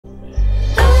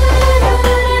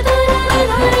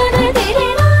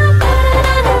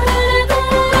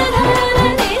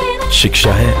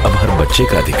शिक्षा है अब हर बच्चे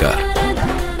का अधिकार।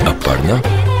 अब पढ़ना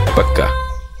पक्का।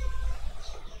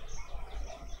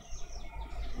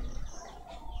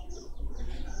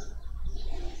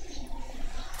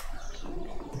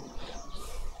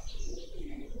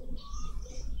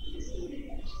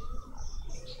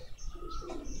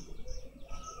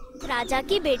 राजा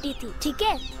की बेटी थी, ठीक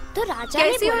है? तो राजा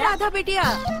कैसी ने हो बोला, राधा बिटिया?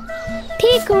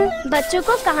 ठीक हूँ, बच्चों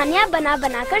को कहानियाँ बना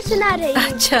बना कर सुना रही हूँ।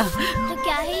 अच्छा, तो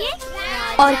क्या है ये?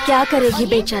 और क्या करेगी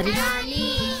बेचारी?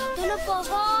 दोनों बहुत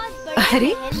बड़ी अरे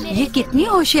बहन में ये रहते कितनी थे।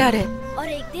 होशियार है। और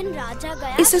एक दिन राजा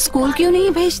गया इसे स्कूल क्यों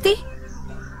नहीं भेजती?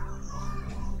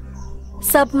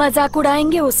 सब मजाक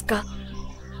उड़ाएंगे उसका।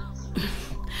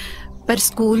 पर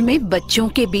स्कूल में बच्चों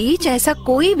के बीच ऐसा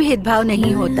कोई भेदभाव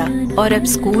नहीं होता और अब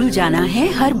स्कूल जाना है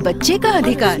हर बच्चे का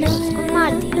अधिकार। उसको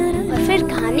मार दिया और फिर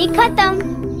कहानी खत्म।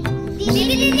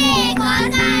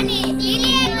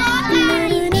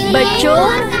 बच्चों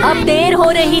अब देर हो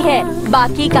रही है,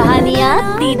 बाकी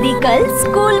कहानियाँ दीदी कल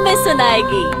स्कूल में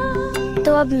सुनाएगी।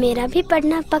 तो अब मेरा भी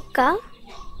पढ़ना पक्का?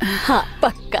 हाँ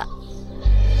पक्का।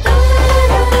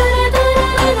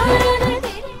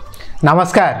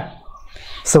 नमस्कार,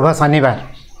 शुभ शनिवार।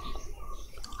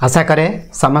 आशा करे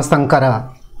समस्तंकर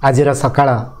आजिर सकाळ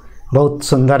बहुत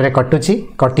सुंदर रे कटुची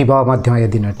कटिब मध्य ए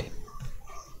दिनटी।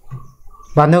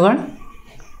 बंधुगण,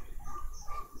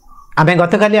 आमे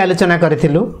गतकाली आलोचना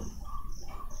करिथिलु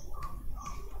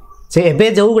जे एबे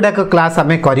जो गुडाक क्लास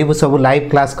आमे करिवु, सब लाइव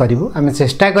क्लास करिवु, आमे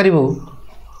चेष्टा करिवु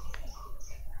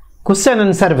क्वेश्चन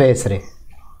आंसर बेस रे।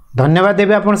 धन्यवाद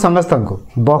देबे आपण समस्त को।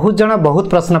 बहुत जन बहुत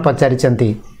प्रश्न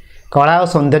पचारिचंती कला और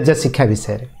सौंदर्य शिक्षा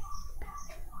विषय।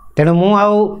 तेणु मु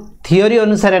आउ थियोरी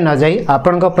अनुसार न जाई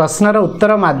आपण प्रश्नर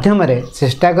उत्तर माध्यम रे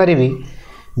चेष्टा करी,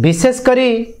 विशेष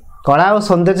करी कला और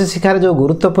सौंदर्य शिक्षार जो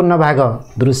गुरुत्वपूर्ण भाग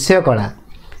दृश्य कला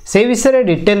से विषय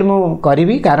डिटेल मु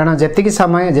करी। कारण जेतिकी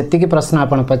समय जेतिकी प्रश्न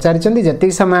आपण पचारिचंती,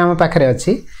 जेतिकी समय आम पाखरे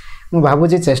अछि, मु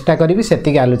भाबुची चेष्टा करी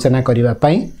सेतिकी आलोचना करिवा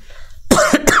पई।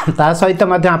 ता सहित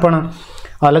मध्य आपण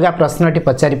अलग प्रश्नटी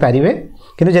पचारि पारिबे।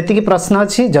 किंतु जेतिकी प्रश्न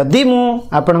अच्छी जदि मु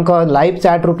आपणक लाइव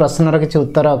चैट रु प्रश्नर किसी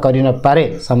उत्तर करि न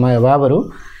पारे समय अभावरु,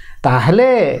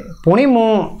 ताहले पुणी मु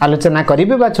आलोचना करी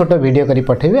बा छोट वीडियो करी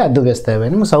पठेबी। आदु व्यस्त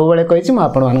हेबेनी, मु सब बेले कहिछि मु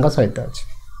आपण मानक सहित अछि।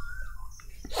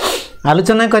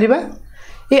 आलोचना करिबा।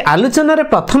 ए आलोचना रे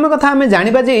प्रथम कथा हमें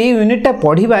जानिबा जे ए यूनिटटा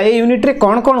पढिबा, ए यूनिट रे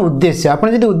कोन कोन उद्देश्य,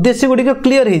 आपण जदि उद्देश्य गुडी को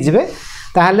क्लियर हे जिवे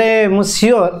ताहले मु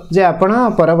श्योर जे आपण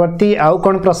परवर्ती आउ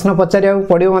कोन प्रश्न पचारिया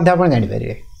पडियो मध्ये आपण जानि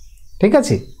परिबे। ठीक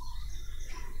अछि?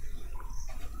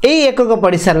 यही एक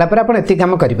पढ़ी सारा पर आप एति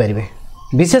काम करें।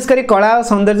 विशेषकर कला और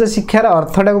सौंदर्य शिक्षार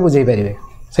अर्थटा को बुझे पारे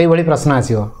से भाई प्रश्न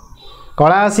आसो।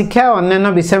 कला शिक्षा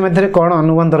अन्य विषय मध्य कौन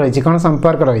अनुबंध रही, कौन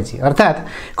संपर्क रही, अर्थात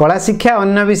कला शिक्षा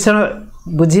अन्य विषय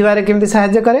बुझे केमती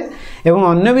साहाय्य करे एवं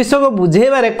अन्य विषय को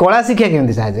बुझेबारे कला शिक्षा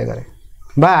केमती साहाय्य करे,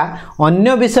 बा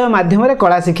अन्य विषय माध्यम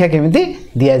कला शिक्षा केमती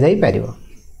दि जाई पारिबो।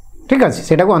 ठीक अच्छे,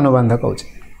 सेटा को अनुबंध कहूँ।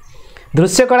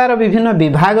 दृश्य कलार विभिन्न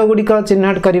विभाग गुड़िक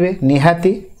चिन्हट करेंगे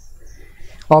निहाती।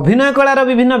 अभिनय कलार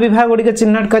विभिन्न विभाग गुड़िक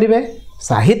चिन्हट करेंगे।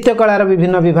 साहित्य कलार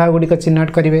विभिन्न विभाग गुड़िक चिन्हट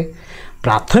करेंगे।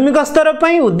 प्राथमिक स्तर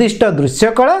पर उद्दिष्ट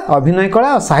दृश्य कला, अभिनय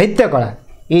कला और साहित्य कला,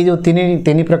 ये जो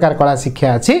तीन प्रकार कला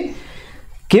शिक्षा अच्छी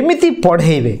केमिति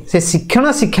पढ़ेबे से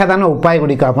शिक्षण शिक्षादान उपाय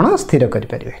गुड़िक आप स्थिर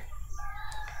करें।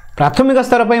 प्राथमिक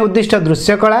स्तर पर उद्दिष्ट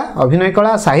दृश्य कला, अभिनय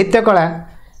कला, साहित्य कला,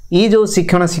 ये जो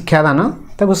शिक्षण शिक्षादान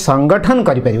ताको संगठन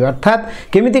करें, अर्थात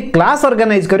केमिति क्लास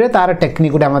ऑर्गेनाइज करें तार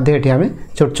टेक्निक गुड़ा ये आम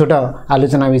छोट छोट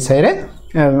आलोचना विषय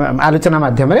आलोचना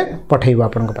माध्यम पठेबू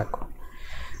आपण पाक।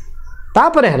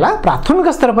 तापर है प्राथमिक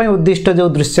स्तर पर उद्दिष्ट जो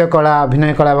दृश्य कला,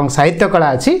 अभिनय कला और साहित्य कला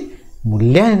अच्छी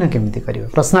मूल्यांकन केमिति करिबा।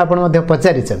 प्रश्न आपण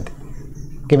पचारि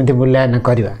केमिति मूल्यांकन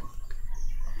करवा।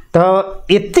 तो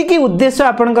एतिकी उद्देश्य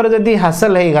आपणकर जदि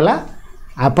हासिल हो गला,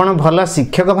 आपण भल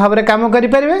शिक्षक भाव में काम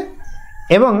करें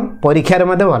एवं परीक्षार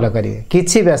मध्य भल करेंगे।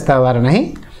 किसी व्यस्त हबार नहीं।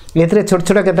 ये छोट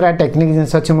छोट केतरा टेक्निक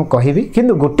जिनस अच्छे मुझे कहबी,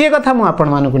 किंतु गोटे कथा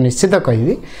मुझे निश्चित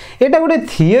कहबी, यहाँ गोटे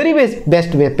थियोरी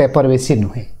बेस्ड पेपर बेसी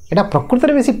नुहे, यहाँ प्रकृत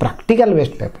में बेसी प्रैक्टिकल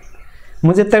बेस्ड पेपर।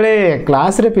 मुझे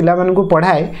क्लास रे पिला मानकु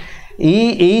पढ़ाए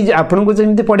यही आपन को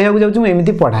जमी पढ़ाया जाऊँ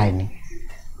एमती पढ़ाएनि।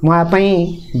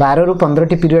 मुझे 12 ରୁ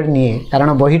 15टी पीरियड निए,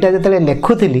 कारण बहीटा जो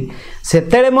लिखुली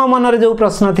से मो मन जो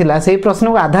प्रश्न थिला से प्रश्न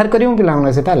को आधार करी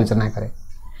पिला सहित आलोचना करे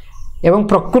एवं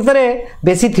प्रकृत में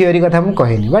बेसी थियोरी कथा मुझे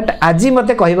कहनी। बट आज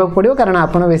मत कहवा पड़ो कारण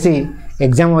आप बेसी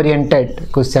एग्जाम ओरिएंटेड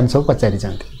क्वेश्चन सब पचारि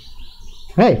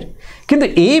राइट। किंतु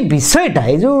ये विषयटा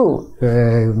ये जो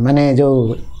माने जो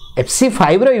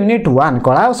FC5 रो यूनिट 1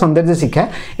 कला और सौंदर्य शिक्षा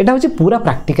यहाँ हूँ पूरा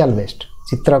प्रैक्टिकल बेस्ड।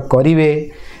 चित्र करेंगे,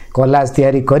 कलाज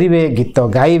तैयारी करेंगे, गीत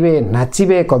गाइबे,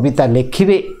 नाचिबे, कविता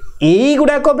लिखिबे,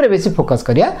 এইগুड़ाक बेसी फोकस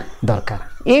करिया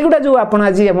दरकार एगुड़ा जो आपण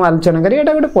आज हम आलोचना करिए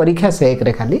एटा गोटे परीक्षा सेक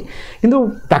रे खाली किंतु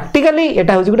प्रैक्टिकली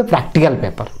एटा होची गोटे प्रैक्टिकल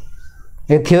पेपर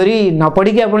ए थ्योरी न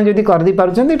पढ़ी कि आपण जदी कर दी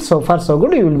पारुछन it so far so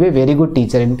good you will be very good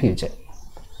teacher in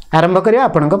future आरंभ करिया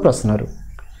आपनक प्रश्न रु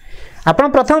आपण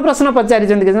प्रथम प्रश्न पचारि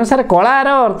जंती कि सर कलार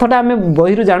अर्थटा आमे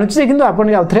बही रु जानु छी किंतु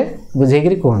आपण आउथरे बुझेय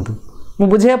करी कहंतु मु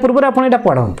बुझेया पूर्व आपण एटा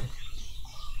पढंतु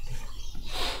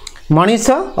मनीष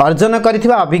अर्जन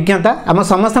करिथिबा अभिज्ञता आम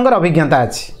समस्तंकर अभिज्ञता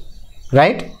अछि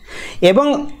राइट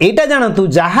एवं एटा जानतु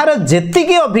जहार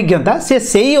जेतिकी अभिज्ञता से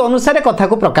सेही अनुसार कथा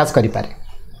को प्रकाश करि पारे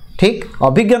ठीक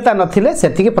अभिज्ञता नथिले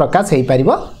सेतिकी प्रकाश हेई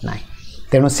परिबो नाही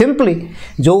तेणु सिंपली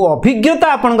जो अभिज्ञता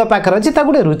आपन पाखर अछि ता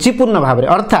गुटे रुचिपूर्ण भाव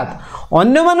अर्थात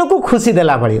अन्य मानकु खुशी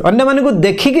देला भली अन्य मानकु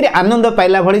देखिकरी आनंद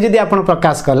पाइला भली जदि आपन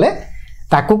प्रकाश करले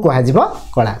ताकू कहा जिवो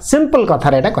कला सिंपल कथा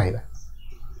रे एटा कहबा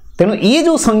तेणु ये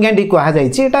जो संज्ञाटी कहा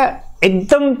जाइए एटा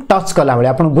एकदम टच कला भाई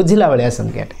आप बुझिला भाया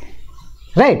संज्ञाटी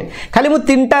राइट खाली मुझे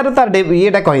तीन टार तार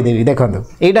येटा कहीदेवी देखो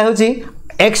यहाँ हूँ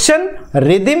एक्शन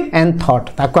रिदम एंड थॉट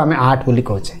ताको आम आर्ट बोली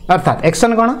कहचे अर्थात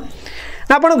एक्शन कौन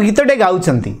ना आप गीतटे गाँच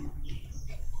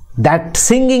that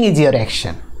singing is your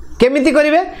action केमिति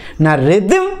करेंगे ना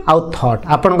रिदम आउ थॉट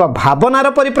आपण भावनार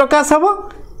परिप्रकाश हम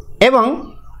एवं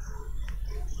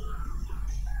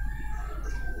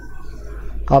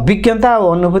अभिज्ञता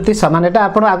और अनुभूति सामान एटा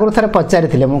आपण आगुरी थे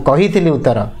पचारि मु कही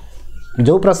उत्तर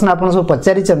जो प्रश्न आप सब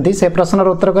पचारि से प्रश्नर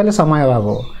उत्तर कहले समय अभाव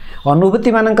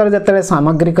अनुभूति मानकर जते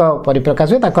सामग्रिक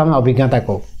परिप्रकाश हुए आम अभिज्ञता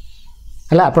कहू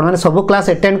है आपण मैंने सब क्लास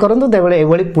अटेंड करूँ तेबले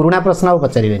ये पुराना प्रश्न आ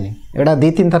पचारे एटा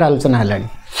 2-3 थर आलोचना है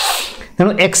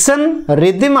तेणु एक्शन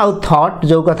रिदम आउ थॉट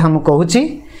जो कथा मु कहूँ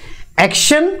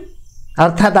एक्शन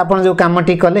अर्थात आप जो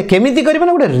कमटी कले केमिति करेंगे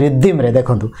ना गोटे रिदिम रे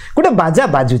देखूँ गोटे बाजा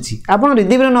बाजुची आप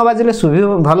रिदिम न बाजिले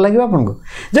शुभ भल लगे आपको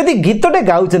जदि गीतटे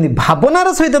गाँच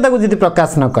भावनार सहित जब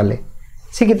प्रकाश न कले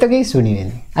से गीत कहीं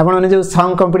शुणे आपने जो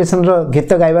सॉन्ग कंपटीशन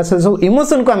गीत गाइबा सब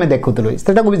इमोशन को आम देखुलु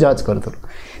से भी जज करूँ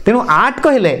तेणु आर्ट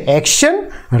कहले एक्शन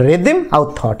रिदिम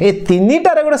आउ थॉट ये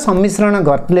तीनटार गोटे सम्मिश्रण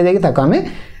घटले जामें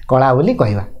कला बोली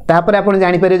कहवा तापर आप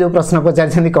जापर जो प्रश्न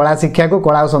पचारि कला शिक्षा को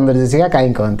कला और सौंदर्य शिक्षा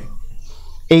कहीं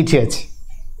कहते एठी अछि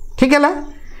ठीक है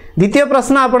द्वितीय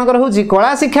प्रश्न आपनकर होची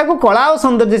कला शिक्षा को कला और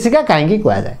सौंदर्य शिक्षा कहीं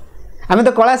कह जाए आम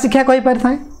तो कला शिक्षा कही पारि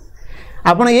थाए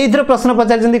आपण ये प्रश्न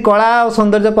पचारि कला और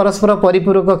सौंदर्य परस्पर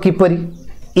परिपूरक किपरि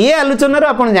ये आलोचनार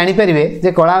आप जानीपारे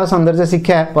जे कला और सौंदर्य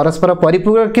शिक्षा परस्पर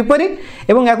परिपूरक किपरि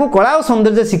एवं या कला और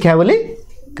सौंदर्य शिक्षा बोली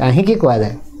कहीं कह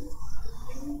जाए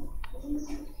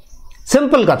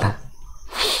सिंपल कथा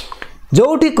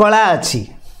जोठी कला अच्छी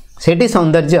सेठी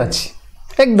सौंदर्य अच्छी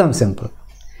एकदम सिंपल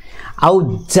आउ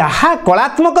जहाँ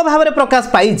कलात्मक भाव में प्रकाश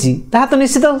पाई ताहा तो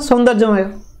निश्चित सौंदर्यमय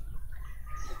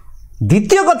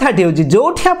द्वितीय कथाटी हूँ जो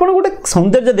आप गोटे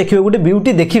सौंदर्य देखिए गोटे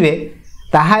ब्यूटी देखिए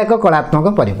ताहा एक कलात्मक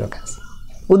परिप्रकाश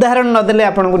उदाहरण नदेले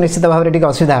आपको निश्चित भाव में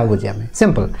असुविधा होगी आम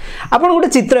सिंपल आप गोटे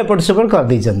चित्र एपट सेपट कर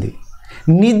देते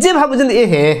निजे भावुं ए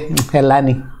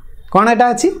हेलानी कौन एटा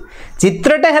अच्छी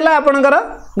चित्रटे है आपणकर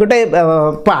गोटे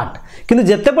पार्ट किंतु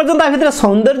जिते पर्यंत भितर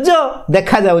सौंदर्य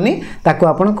देखा जाऊनी ताको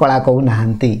आपण कला कहूना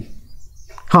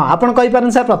हाँ आपड़ कहीपर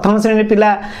सर प्रथम श्रेणी पिला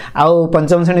आउ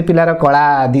पंचम श्रेणी पिलार कला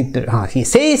हाँ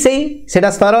से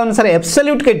स्तर अनुसार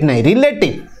एब्सोल्यूट केट नहीं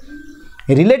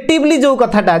रिलेटिवली जो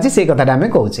कथाटा अच्छी से कथाटा आम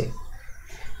कहे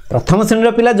प्रथम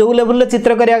श्रेणी पिला जो लेवल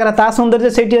चित्र करा सौंदर्य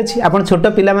से अच्छी आप छोट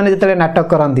पिला मैंने जो नाटक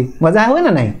करती मजा हुए ना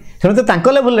नहीं शुणु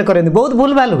तो लेवल करती बहुत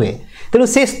भूल भाल हुए तेणु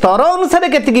से स्तर अनुसार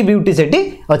केतिकी ब्यूटी से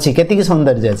अच्छी केतिकी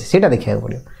सौंदर्य अच्छी से देखा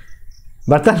पड़ो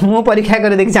बर्तमान मु परीक्षा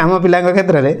कर देखी आम पिला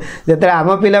क्षेत्र में जो आम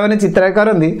पिला मैंने चित्र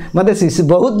करती मत शिशु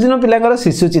बहुत दिन पिला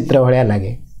शिशु चित्र भाया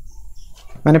लगे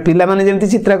माने पिला माने जमती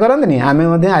चित्र करते आम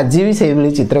आज भी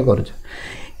से चित्र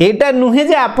करुटा नुहे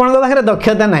जे आपण पाखे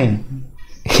दक्षता ना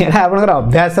यहाँ आप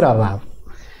अभ्यास अभाव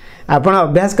आप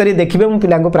अभ्यास कर देखिए मुझे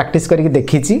पिला प्रैक्टिस करके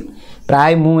देखी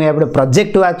प्राय मुझे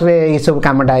प्रोजेक्ट वर्क रे ये सब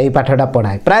कामटा ये पाठटा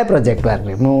पढ़ाए प्राय प्रोजेक्ट वर्क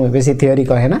रे मुझे बेसी थियोरी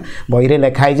कहे ना बही रे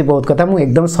लिखाई बहुत कथा मुझे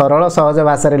एकदम सरल सहज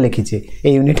भाषा लिखी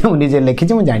ये यूनिट मुझे निजे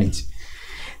लिखी मुझे जानी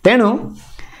तेणु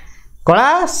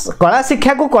कला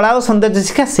शिक्षा को कला और सौंदर्य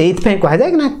शिक्षा से कह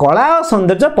जाए कि ना कला और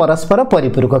सौंदर्य परस्पर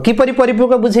परिपूरक किपरि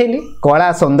परिपूरक बुझेली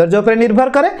कला सौंदर्य पर निर्भर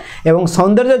करे एवं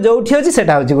सौंदर्य जोठी अच्छी से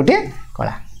गोटे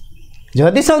कला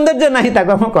जदि सौंदर्य ना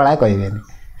ताको हम कला कहबेनि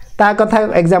ता कथा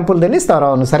एग्जांपल देली स्तर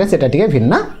अनुसार सेटा टिके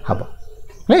भिन्न हबो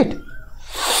राइट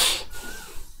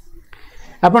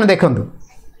आपण देखंतु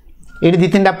ये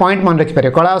 2-3टा पॉइंट मन रखि पारे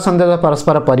कला और सौंदर्य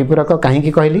परस्पर परिपूरक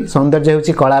कहीं कहली सौंदर्य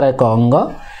होची कलार एक अंग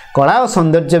कला और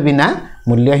सौंदर्य बिना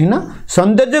मूल्यहीन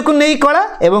सौंदर्य को नहीं कला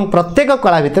एवं प्रत्येक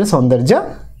कला भितर सौंदर्य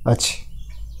अच्छी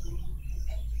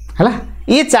है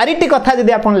ये 4टी कथा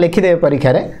जदि आप लिखिदेवे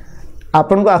परीक्षा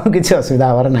आपन को आउ किसी असुविधा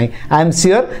हमार ना। आई एम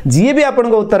श्योर जी भी आपन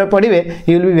को उत्तर पढ़े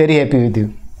he will be very happy with you,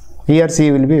 ही और सी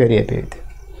will be very happy with you.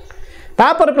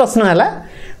 तापर प्रश्न है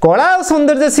कला और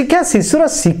सौंदर्य शिक्षा शिशुर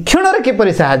शिक्षण में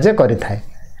किपरि साहाय्य करिथाए।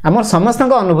 आमर समस्त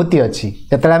अनुभूति अच्छी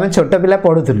जो आम छोट पिला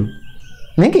पढ़ुलु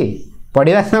नहीं कि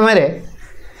पढ़ा समय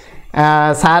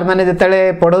सार मैंने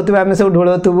जिते पढ़ाऊ आम सब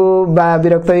ढोलुबू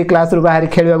विरक्त हो क्लास रू बाहर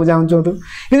खेलवाक चाहूँ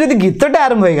कि गीतटा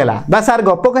आरंभ हो गला बा सार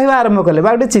गप कह आरंभ कले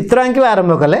गोटे चित्र आंकवा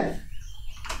आरंभ कले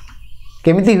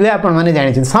केमिति हुए आपण मैंने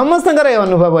जानी समस्त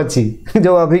अनुभव अच्छी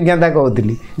जो अभिज्ञता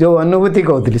कहती जो अनुभूति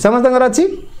कहती समस्त अच्छी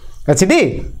अच्छी टी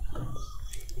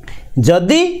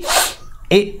जदि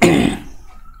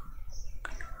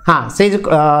हाँ से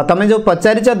तुम जो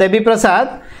पचारिच देवी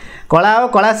प्रसाद कला और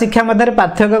कला शिक्षा मध्य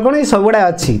पार्थक्य कौन ये सब गुड़ा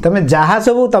अच्छी तुम जहाँ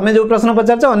सब तुम जो प्रश्न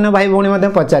पचार अन्य भाई भौणी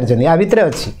पचार या भितर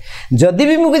अच्छी जदि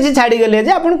भी मुझे छाड़ी गली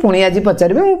आप पुणी आज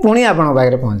पचारे मुझे पुणी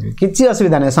आपको पहुँचे किसी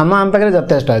असुविधा नहीं समय आम पाखे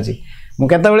यथेष्ट अच्छी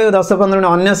मुझे 10-15 मिनट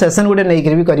अन्य सेसन गोटे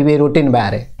नहीं भी करी रूटीन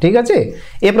बाहर ठीक अच्छे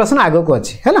ये प्रश्न आग को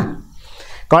अच्छी है ना।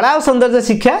 कला और सौंदर्य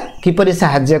शिक्षा किपरि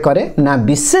साहाय्य करे ना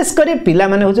विशेषकर पिला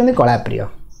माने होचंदी कला प्रिय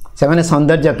से माने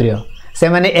सौंदर्य प्रिय से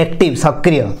माने एक्टिव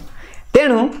सक्रिय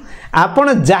तेणु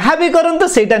आपण जहाँ भी करंतु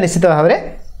सेटा निश्चित भाव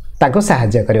में ताको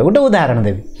साहाय्य करे। गोटे उदाहरण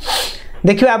देवी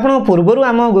देखिए आप पूर्वर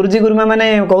आम गुरुजी गुरुमा मैंने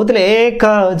कहते एक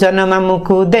जनमामु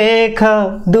को देख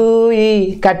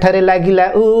दुई काठरे लगिला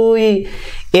उई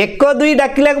एक दुई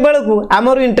डाकिला बेलू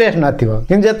आमर इंटरेस्ट नथिबो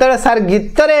किंतु जतले सार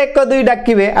गीत रे एक दुई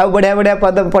डाकिबे आ बढ़िया बढ़िया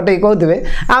पद पटे कहते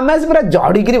आम पूरा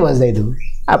जड़िकी बस जाइबू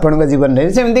आपण जीवन में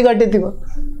सेमती घटी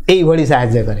यही भली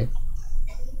साहाय्य करे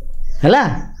है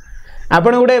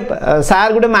आपण गोटे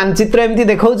सार गोटे मानचित्र एमती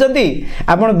देखौचंती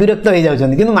आपण विरक्त हो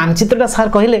जाउचंती किंतु मानचित्रटा सार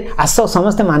कहले आस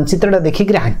समस्त मानचित्रटा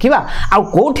देखिक आंकिबा आ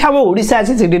कोठी हम ओडिशा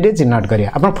अछि सेठी चिन्हट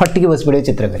करिया आपण फटिक बस पड़े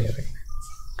चित्र करिया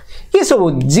ये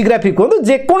सब जियोग्राफी कहूँ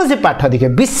जेकोसी पाठ देखिए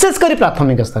विशेषकर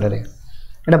प्राथमिक स्तर में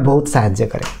ये बहुत साहाय्य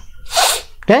करे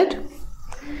राइट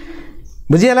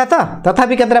बुझीगला तो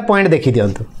तथापि केतरा पॉइंट देखी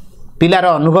दिंतु पिलार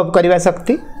अनुभव करने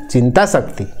शक्ति चिंता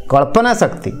शक्ति कल्पना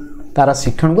शक्ति तार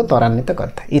शिक्षण को त्वरान्वित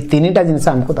करता ये तीनटा जिनस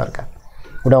आमको दरकार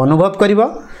गोटे अनुभव कर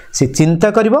सी चिंता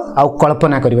कर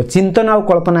कल्पना कर चिंतन आ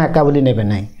कल्पना एका बोली नेबे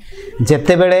नहीं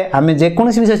जेते बेले आमे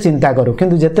जेकोसी विषय चिंता करूँ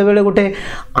किंतु जेते बेले गोटे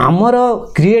आमर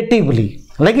क्रिएटिवली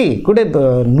लगी गोटे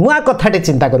नुआ कथाटे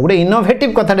चिंता करूँ गोटे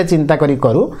इनोवेटिव कथाटे चिंता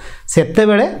करूँ सेते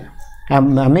बेले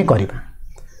आमे करिबा।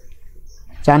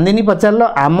 चांदिनी पचार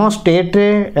आम स्टेट रे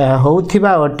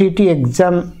होउथिबा ओटीटी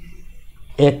एग्जाम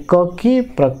एक की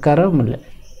प्रकार मूल्य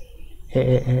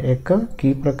एक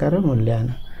की प्रकार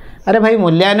मूल्यांकन अरे भाई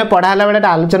मूल्यांकन पढ़ाला बेले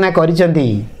आलोचना करिसेंती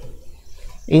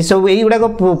ये सब यही गुड़ाक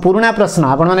पुराना प्रश्न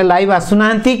आपण मैंने लाइव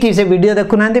आसुना कि से वीडियो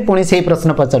देखुना पुणी से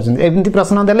प्रश्न पचार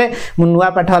प्रश्न देले मु नुआ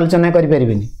पाठ आलोचना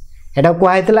करें एटा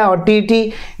कहला ओटीटी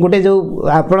गोटे जो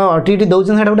आप ओटीटी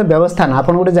दौरान गोटे व्यवस्था ना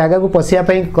आप गोटे जगह को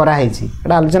पशियापाई कराई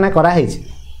आलोचना कराई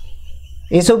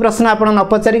ये सब प्रश्न आप न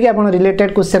पचारिक आप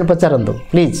रिलेटेड क्वेश्चन पचारतु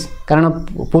प्लीज कारण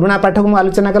पुराना पाठ को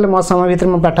आलोचना कले मो समय भितर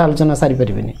मो पाठ आलोचना सारी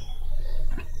पारिबिनी।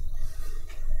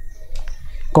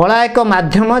 कला एक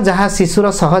माध्यम जहाँ शिशुर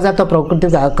सहजात प्रकृति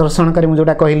को आकर्षण कर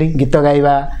जोटा कहली गीत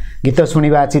गाइबा गीत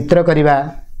शुणा चित्र करवा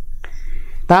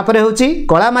तापर होची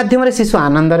कला माध्यम शिशु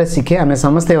आनंद शिखे आम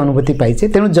समस्त अनुभूति पाइचे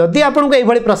तेणु जदि आपको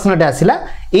ये प्रश्नटे आसला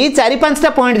ये 4-5टा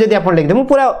पॉइंट जब आप लिखिदे मुझे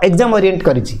पूरा एग्जाम ओरिएंट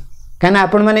करिछि कहीं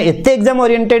आपण मैंने एत एग्जाम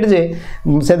ओरिएंटेड जे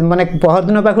से माने पहर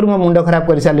दिन पाखर मो मुंड खराब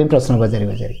कर सारे प्रश्न पचारि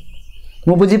पचारि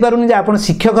मु बुझीपारुनी जे आपण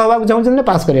शिक्षक होगा चाहूँ ना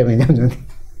पास करने चाहूँ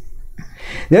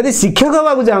जदि शिक्षक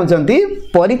होगा चाहूँगी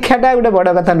परीक्षाटा गोटे बड़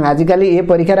कथा नुह आजिकल ये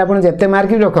परीक्षार आप जिते मार्क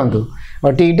भी रखु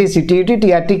और टीईटी सीटीईटी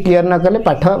टीआरटी क्लीयर न कले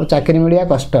पाठ चाकरी मिलिया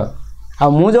कष्ट आ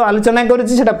मु जो आलोचना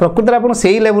करुँचा प्रकृत आप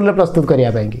से लेवल प्रस्तुत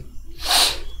करने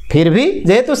फिर भी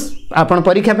जेहेतु आप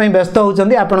परीक्षा व्यस्त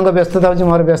होती आपण व्यस्तता हूँ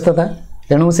मोर व्यस्तता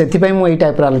तेणु से मुझे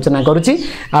टाइप आलोचना करुँची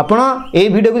आपण ये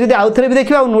वीडियो को जब आउ थे भी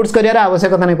देखिए आ नोट्स कर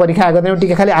आवश्यकता नहीं परीक्षा आग दिन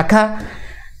टी खाली आखा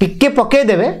टिके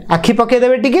पकईदेवे आखि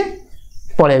पकईदेवे टिके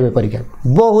पढ़ेबे परीक्षा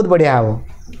बहुत बढ़िया हम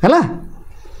है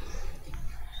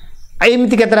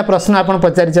एमती केतरा प्रश्न आप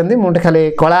पचारि मुझे खाली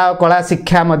कला और कला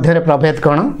शिक्षा मध्य प्रभेद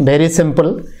कौन वेरी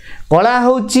सिंपल कला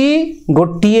होची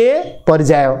गोटे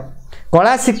पर्याय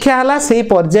कला शिक्षा है से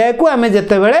पर्याय को आम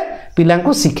जिते बड़े पिला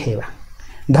शिखेबा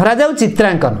धरा जाऊ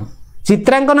चित्रांकन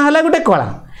चित्रांकन है गोटे कला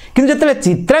किंतु जिते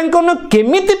चित्रांकन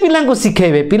केमिति पिला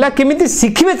शिखेबे पिला केमिति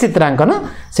शिखिबे चित्रांकन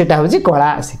सेटा होची कला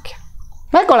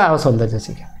शिक्षा कला और सौंदर्य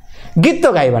शिक्षा गीत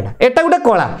गाइबाटा एटा गोटे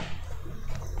कला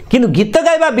किंतु गीत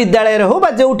गाइबा विद्यालय हो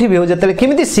जो भी हो जिते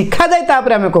केमिति शिखा जाए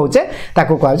तापर आम कहे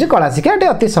ताको कहूँ कला शिक्षा ये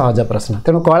अति सहज प्रश्न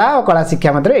तेणु कला और कला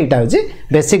शिक्षा मध्य यहाँ हूँ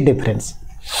बेसिक डिफरेन्स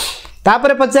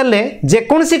तापर पचारे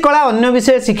जेकोसी कला अन्य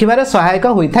विषय शिखिबार सहायक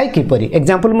होता है किपरि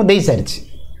एग्जांपल मु देई सारिछि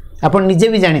आपण निजे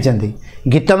भी जानिछन्ती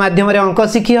गीत माध्यम रे अंक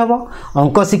शिखि हबो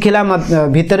अंक शिखिला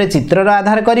भितरे चित्रर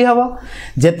आधार करी हबो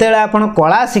जेतेले आपण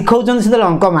कला शिखौछन सेतेले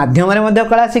अंक माध्यम रे मध्ये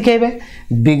कला शिखेबे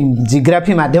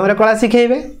जियोग्राफी माध्यम रे कला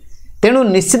शिखेबे तेणु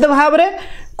निश्चित भाव रे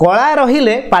कला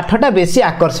रहिले पाठटा बेसी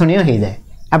आकर्षणीय हो जाए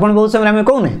आपण बहुत समय आम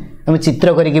कहूने तुम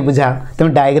चित्र करके बुझाओ तुम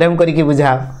डायग्राम करके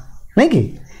बुझाओ नहीं कि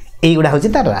यहीगुड़ा हूँ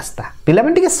तार रास्ता पिला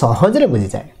टे सहजरे बुझी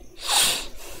जाए।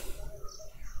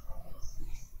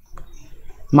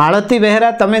 मालती बेहेरा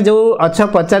तमें जो अच्छ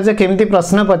पचार केमती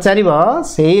प्रश्न पचार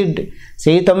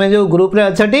से तुम जो ग्रुप रे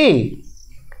अच्छी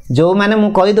जो मैंने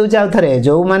मुझे कहीदे आउ थे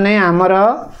जो मैंने आमर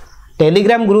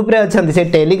टेलीग्राम ग्रुप रे अच्छा से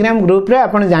टेलीग्राम ग्रुप रे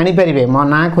आप जानीपर मो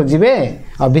ना खोजे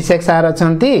अभिषेक सार अच्छा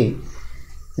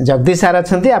जगदीश सार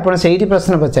अच्छा आप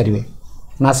प्रश्न पचारे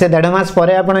मसे 1.5 मास पर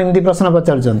एमती प्रश्न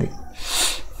पचार।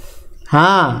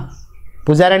 हाँ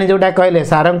पूजाराणी जोटा कहले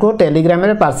सार को टेलीग्राम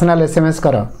रे पर्सनल एसएमएस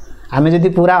कर आम जदि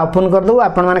पूरा ओपन करदेबू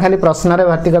आपण मैंने खाली प्रश्न रे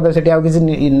भर्ती करदे सेठी आउ किसी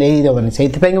नहीं देवनी से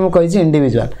मुझे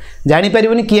इंडिविजुअल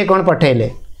जानीपर किए कौन पठेले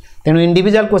तेणु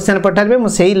इंडिविजुअल क्वेश्चन पठाइबे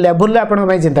मुझे लेवल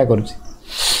आपण चिंता करुँच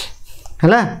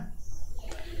है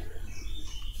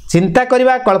चिंता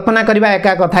करवा कल्पना करवा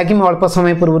एका कथा कि अल्प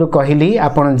समय पूर्व कहली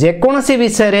आपन जेकोसी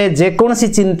विषय जेकोसी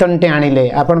चिंतनटे आनिले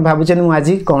आपन भाबुछन मु आज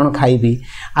कौन खाइबी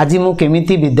आज मु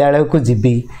केमिति विद्यालय को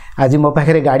जीवी आज मो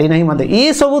पाखे गाड़ी नहीं मत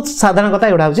ये सब साधारण कथा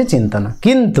एटा हूँ चिंतन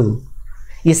किंतु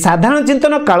ये साधारण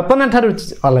चिंतन कल्पना ठारू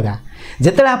अलगा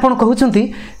जिते आपन कहउछंती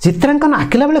चित्रांकन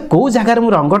आकिला बेले कौ जगार मु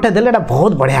रंगटे देले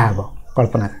बहुत बढ़िया हम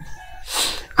कल्पना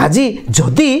आज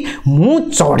जदि मु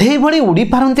चढ़े भली उड़ी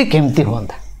पारती केमती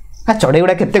हाँ चढ़े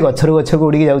गुड़ा केते गछरू गछ को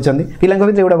उड़ी जाउछंती पिला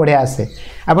भीतर गुड़ा बढ़िया आसे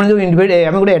आपन जो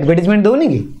आम गोटे एडवर्टाइजमेंट दौनी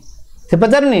कि से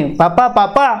पचारनी पापा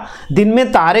पापा दिन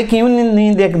में तारे क्यों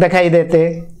नहीं दिखाई देते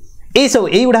यही सब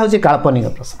यहीगुड़ा हूँ काल्पनिक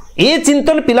प्रश्न ये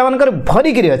चिंतन पिला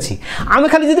भरिकी अच्छी आम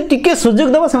खाली जो टिके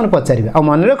सुजोग देव से पचारे आ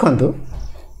मन रखु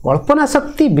कल्पना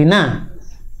शक्ति बिना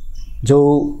जो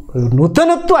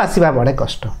नूतनत्व आसवा बड़े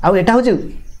कष्ट आटा हूँ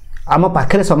आम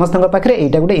पाखे समस्त पाखे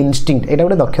यहाँ गोटे इनस्टिंक्ट यहाँ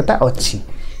गोटे दक्षता अच्छी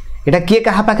एटा किए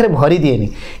कहा पाखे भरी दिएनी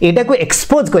एटा को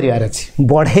एक्सपोज करिवार अछि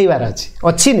बढ़ेबार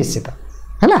अछि निश्चित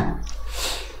है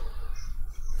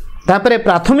तापरे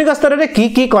प्राथमिक स्तर रे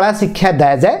की कला शिक्षा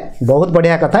दा जाए बहुत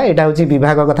बढ़िया कथा एटा होची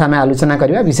विभाग कथा आम आलोचना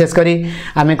करवा विशेष करी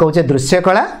आम कहूचे दृश्य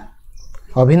कला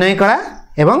अभिनय कला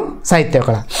एवं साहित्य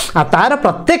कला आ तार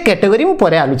प्रत्येक कैटेगरी मु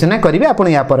परे आलोचना करी आपण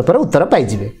या पर उत्तर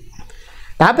पाइजिबे।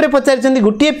 तापरे पचारिचंदी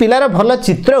गुटिए पिलार भल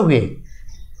चित्र हुए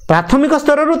प्राथमिक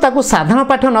स्तर ताकू साधारण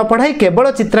पाठ न पढ़ाई केवल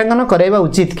चित्रांकन कराइबा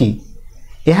उचित कि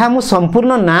यह मु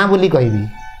संपूर्ण ना बोली कहबी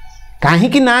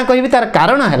कहीं ना कहबी तार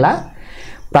कारण है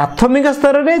प्राथमिक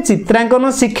स्तर में चित्रांकन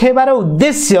शिखेबार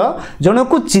उद्देश्य जन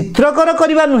को चित्रकर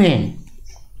करवा नुहे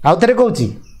आउ थे कहूँ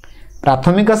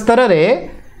प्राथमिक स्तर में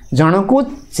जन को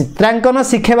चित्रांकन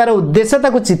शिखेबार उद्देश्य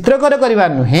ताकू चित्रकर करवा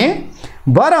नुहे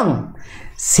बरं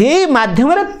से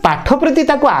माध्यम पाठ प्रति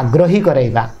ताकू आग्रही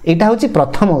कराइबा यहाँ हूँ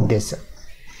प्रथम उद्देश्य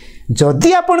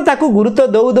जदि आपण ताकू गुरुत्व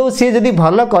दौ दौ सी जदि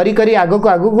भल करी करी आगको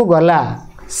आगको गला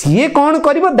सी कौन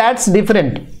करिवो दैट्स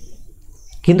डिफरेंट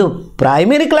किंतु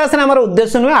प्राइमरी क्लास रे हमर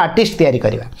उद्देश्य नुहे आर्टिस्ट तैयारी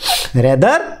करवा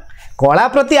रेदर कला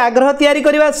प्रति आग्रह तैयारी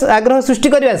करवा आग्रह सृष्टि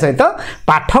करवा सहित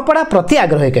पाठ पढ़ा प्रति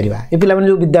आग्रह करवा ए पिला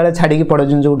जो विद्यालय छाड़ी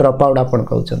पढ़ुन जो ड्रप आउट आपण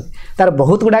कहउछन तार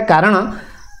बहुत गुडा कारण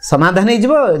समाधान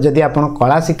हो जदि आपण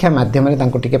कला शिक्षा माध्यम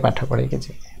तांको टिके पाठ पढ़े के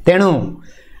तेणु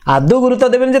आदौ गुरुत्व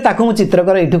देवेन जे ताकू मु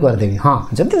चित्रकर यू करदेवी हाँ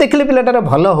जब देखिले पिलाटार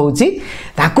भल होउची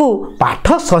ताकू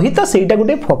पाठ सहित सेटा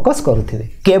गोटे फोकस करुथिबे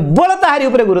केवल ताहारी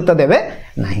ऊपर गुरुत्व देवे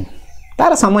नहीं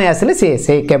तार समय आसिले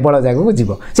से केवल जगह को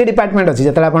जीव से डिपार्टमेंट अच्छी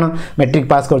जिते आप मैट्रिक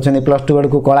पास कर प्लस टू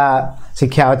को कला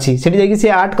शिक्षा अच्छी से जाकि सी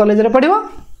आर्ट कॉलेज रे पढ़िबो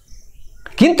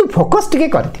किंतु फोकस टिके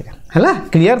करथिबे हला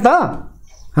क्लियर तो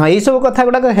हाँ यही सब कथा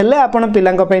गुड़ाक हेले आपण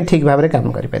पिलांक पई ठीक भाव में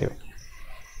काम करि परिबे।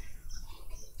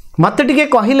 मत टिके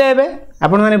कहले एबे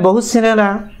आपण माने बहुत सिनेला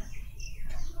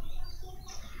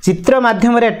चित्र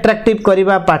माध्यम रे अट्रैक्टिव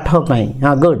करबा पाठ पई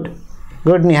हाँ गुड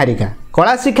गुड निहारिका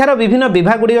कला शिक्षार विभिन्न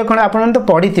विभाग गुड़िक कौन आपने तो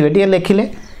पढ़ी टे लिखिले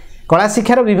कला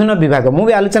शिक्षार विभिन्न विभाग मु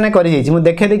भी आलोचना कर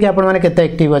देखे देखिए आपण मैंने केते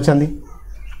एक्टिव अच्छा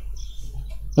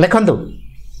लिखु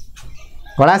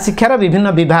कला शिक्षार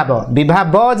विभिन्न विभाग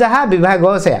विभाग जहाँ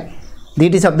विभाग से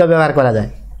दीटी शब्द व्यवहार करा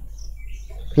जाए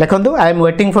लिखु I am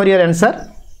waiting for your answer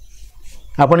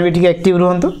आपण भी टिके एक्टिव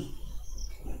रुहंतु।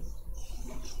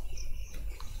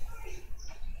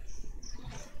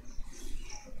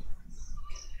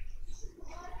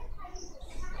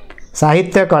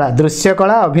 साहित्य कला दृश्य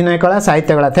कला अभिनय कला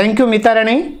साहित्य कला थैंक यू मिता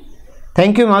राणी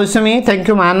thank you मौसुमी thank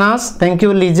you Manas thank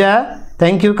you Lisa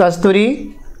thank you कस्तूरी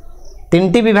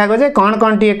तीन विभाग जे कौन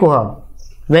कौन टी कह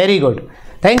very good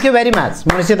thank you very much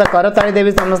मु निश्चित करताड़ी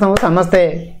देवी समस्त समस्ते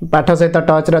पाठ सहित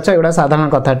टच रच एगुड़ा साधारण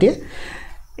कथाटे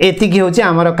एतिकी हूँ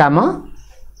आमर कम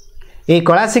ये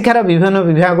कला शिक्षार विभिन्न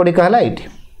विभाग गुड़िक है ये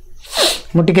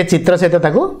मुझे चित्र सहित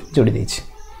ताकू जोड़ी देछि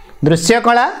दृश्य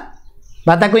कला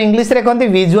बाता को इंग्लिश रे कहते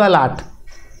विजुअल आर्ट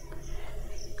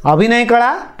अभिनय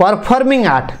कला परफॉर्मिंग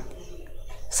आर्ट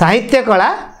साहित्य कला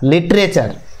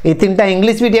लिटरेचर ये तीनटा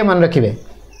इंग्लिश भी टे मन रखिए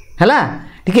है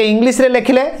टे इंग्लिश रे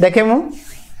लिखिले देखे मु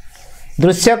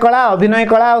दृश्य कला अभिनय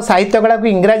कला और साहित्य कला को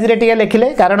इंग्राजी रे टे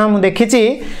लिखिले कारण मुझे देखी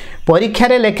परीक्षा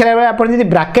रे लेखिला बेले आप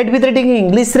ब्राकेट भितर टे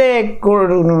इंग्लिश रे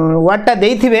वर्डटा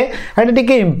देइथिबे हेटा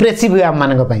टे इंप्रेसिव हुए आम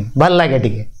मानक पई भल लागे टे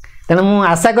तेणु मुझे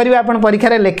आशा करी आप परीक्षा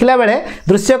रे लिखिला बेले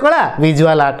दृश्य कला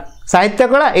विजुअल आर्ट साहित्य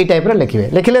कला ये टाइप रे लिखिबे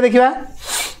लिखिले देखिबा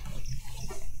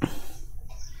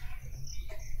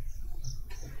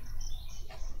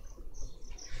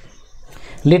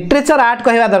लिटरेचर आर्ट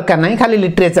कहवा दरकार नहीं खाली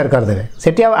लिटरेचर करदे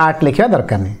सेठी आर्ट लिखा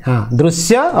दरकार नहीं हाँ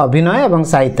दृश्य अभिनय एवं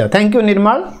साहित्य thank you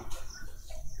Nirmal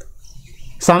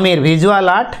Sameer visual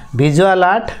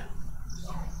art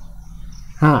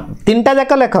हाँ तीन टा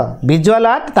जाक लेख विजुअल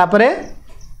आर्ट तापरे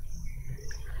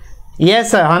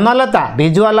yes Hemlata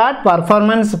visual art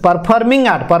performing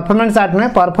art नुहे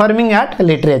performing art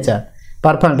literature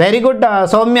perform very good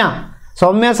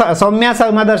Saumya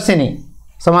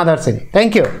समादर्शिनी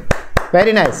thank you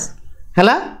very nice है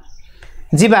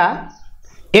जीवा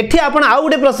एठी आपण आउ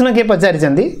गोटे प्रश्न किए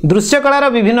पचारि दृश्य कलार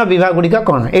विभिन्न विभाग गुड़िक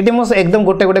कौन ये मुझे एकदम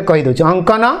गोटे गोटे कहीदे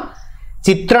अंकन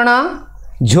चित्रण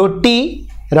झोटी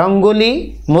रंगोली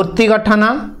मूर्ति गठन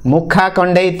मुखा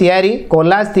कंडई तैयारी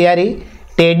कोलाज तैयारी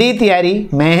टेडी तैयारी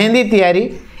मेहंदी तैयारी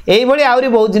यही आहरी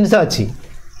बहुत जिनस अच्छी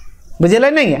बुझे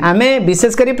नहीं आमे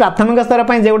विशेषकर प्राथमिक स्तर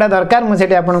पर जोड़ा दरकार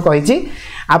मुझे आपड़ी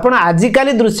आपड़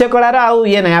आजिकल दृश्य कलार आउ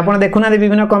ये ना आप देखुना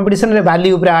विभिन्न कंपिटिशन रे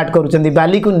बाली उपरे आर्ट करुँच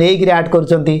बाली को लेकिन आर्ट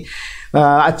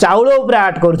कर चाउल उपरे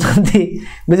आर्ट कर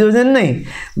बुझे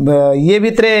नहीं ये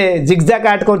भितरे जिगजाक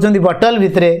आर्ट कर बटल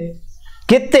भितरे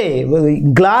केते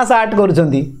ग्लास आर्ट करुँच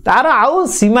तार आउ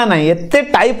सीमा ना एत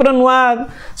टाइप नुआ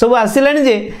सब आसला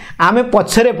जे आमे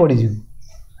पछरे पड़ीजु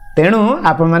तेणु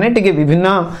आपण मैंने विभिन्न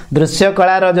दृश्य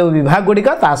कलार जो विभाग गुड़िक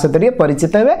सहित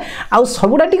परिचित हे आउ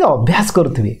सबुटा अभ्यास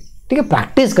करुवे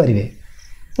प्रैक्टिस करेंगे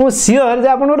मुझे सियोर जे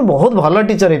आप बहुत भल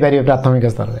टीचर हो पारे प्राथमिक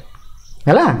स्तर में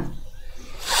है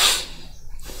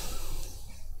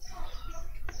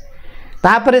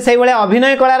तापर से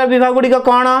अभिनय कलार विभाग गुड़िक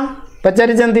कौन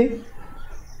पचारि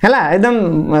है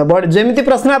एकदम जमी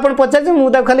प्रश्न आप पचार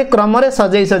मुझे खाली क्रम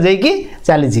सजई सजई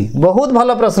चली बहुत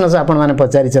भल प्रश्न से आपण मैंने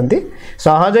पचारि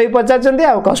सहज भी पचार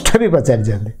आ कष्ट भी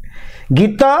पचारि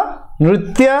गीत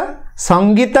नृत्य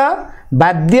संगीत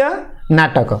वाद्य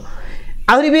नाटक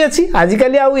आहरी भी अच्छी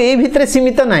आजिकल आउ यही भितर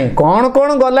सीमित ना कौन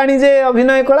कौन गलानी जे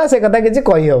अभिनय कला से कथा किसी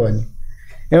कहीहबनी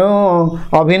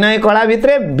अभिनय कला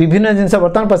भितर विभिन्न जिनस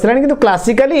बर्तमान पशिला कि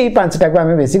क्लासिकाली यही पांचटा को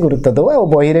आम बेसी गुरुत्व दो और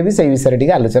बही रे भी से विषय टी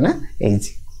आलोचना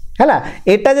है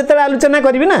एटा जो आलोचना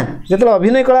करी ना जो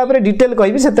अभिनय कला डिटेल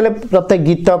कहि से प्रत्येक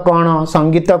गीत कौन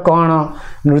संगीत कौन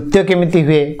नृत्य केमिति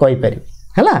हुए कहीपर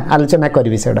है आलोचना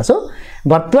करी से सो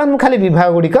बर्तमान खाली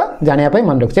विभाग गुड़िक जानापी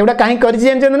मन रखुच्छे एगुड़ा कहीं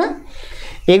कर ना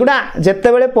एगुड़ा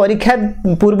जिते परीक्षा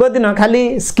पूर्व दिन खाली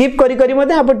स्किप करी करी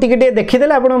आप टिके देखीदे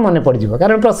आप मन पड़ज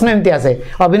कारण प्रश्न एमती आसे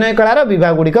अभिनय कलार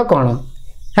विभाग गुड़िक कौन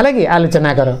है कि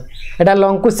आलोचना कर एटा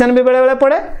लॉन्ग क्वेश्चन भी बेले बेले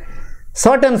पड़े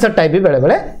शॉर्ट आंसर टाइप भी बेले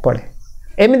बेले पड़े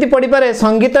एमती पड़ पारे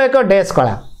संगीत एक डैश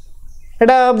कला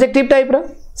एटा ऑब्जेक्टिव टाइप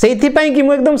से कि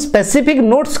मुझे एकदम स्पेसिफिक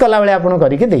नोट्स कला बेले आपन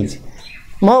करके देइछि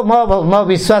मो मो मो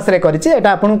विश्वास रे करिछि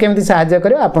एटा आपन केमती सहायता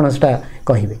करियो आपन सेटा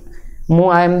कहिबे मु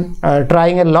I am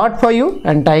trying a lot for you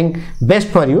and trying best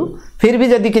for you फिर भी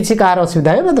जदि किसी कार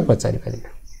असुविधा है मत पचारि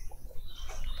पारिबे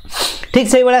ठीक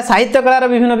से भाया साहित्य कलार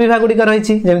विभिन्न विभाग गुड़िक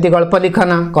रही जमी गल्प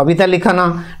लिखन कविता लिखन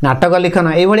नाटक लिखन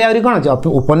ये आहरी कौन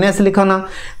उपन्यास लिखन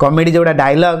कमेडी जोड़ा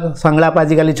डायलॉग संलाप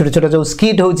आजिकल छोट छोट जो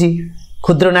स्किट हो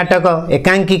क्षुद्र नाटक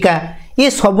एकांकिका ये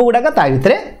सब गुड़ाक ता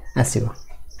भितर आसो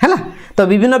है तो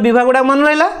विभिन्न विभाग गुड़ा मन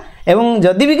रहा एवं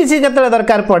जदि भी किसी क्षेत्र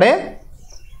दरकार पड़े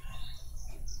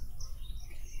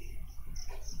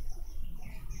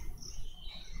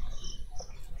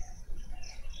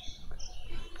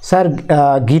सर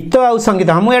गीत आउ संगीत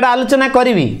हाँ मुझे आलोचना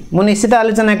करी मु निश्चित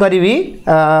आलोचना करी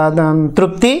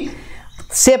तृप्ति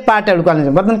से पार्ट एडक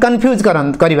बर्तमान कन्फ्यूज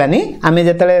करवानी आम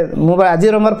जो आज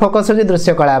मोर फोकस हो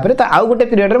दृश्य कला तो आउ गोटे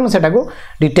पीरियड में मुझे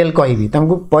डिटेल कहि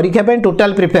तुमको परीक्षा पे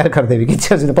टोटाल प्रिपेयर करदेवी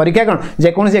किसी परीक्षा कौन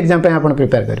जेकोसी एग्जाम आप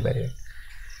प्रिपेयर करेंगे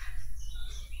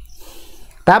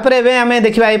तापर एवं आम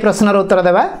देखा ये प्रश्नर उत्तर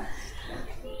देवा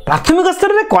प्राथमिक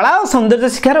स्तर में कला और सौंदर्य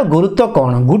शिक्षार गुरुत्व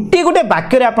कौन गोटे गोटे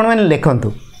वाक्य आपण मैंने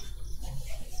लिखतु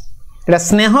एटा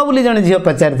स्नेह बोली जड़े झील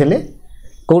पचारि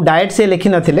कौ डाएट से लिखि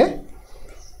नथिले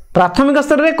प्राथमिक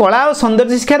स्तर में कला और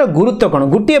सौंदर्य शिक्षार गुरुत्व कौन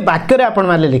गोटे वाक्य आपण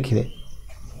माने लिखिबे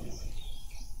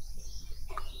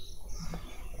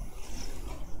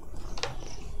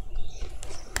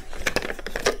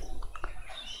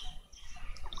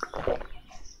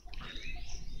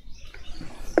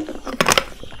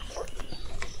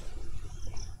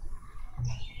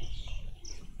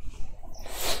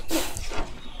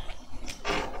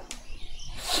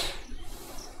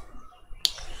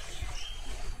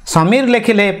समीर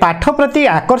लिखिले पाठ प्रति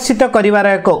आकर्षित करिवार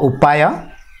एक उपाय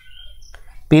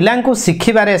पिलांकु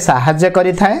शिखिबारे साहाय्य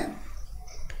करिथाए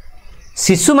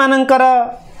शिशु मानकर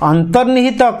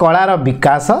अंतर्निहित कलार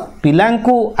विकास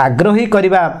पिलांकु आग्रही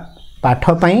करिवा पाठ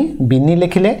पई बिनी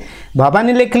लिखिले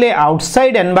भवानी लिखिले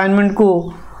आउटसाइड एनवायरनमेंट को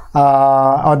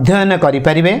अध्ययन करि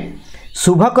परिबे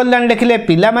शुभ कल्याण लिखिले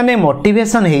पिला माने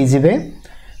मोटिवेशन हेइ जिवे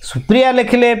सुप्रिया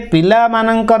लिखिले पिला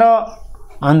मानकर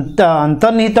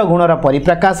अंतर्निहित गुणर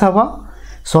परिप्रकाश हम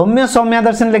सौम्य सौम्य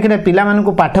दर्शन लिखिले पिला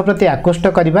मानकु पाठ प्रति आकृष्ट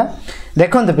करवा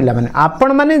देखो पिला माने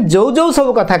आपण माने जो जो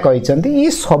सब कथा कहिसंती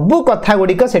ये सब कथा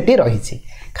गुड़िक सेठी रही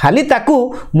खाली ताकू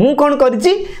मु कौन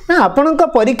करिछि ना आपणक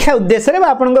परीक्षा उद्देश्य रे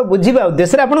आपणक बुझिबा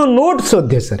उद्देश्य रे आपण नोट्स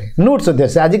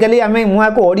उद्देश्य आजिकल आमे मु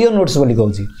आको ऑडियो नोट्स बोली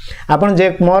कहूछि आपण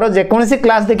जे मोर जे कोनसी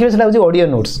क्लास देखिबे सेटा होछि ऑडियो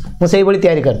नोट्स मु सेही बोली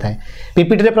तयारी करथाय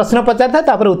पीपीटी रे प्रश्न पचारथा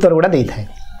तापर उत्तर गुडा देइथाय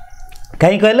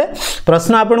कहीं कहले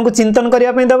प्रश्न आपन को चिंतन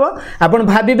करने देव आपन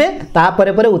भाविबे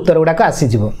तापर पर उत्तर गुड़ाक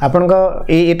आसीज आपण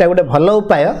यहाँ गोटे भल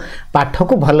उपाय पाठ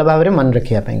को भल भाव में मन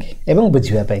रखापी एवं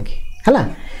बुझापी है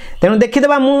तेणु देखीदे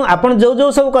मुझे जो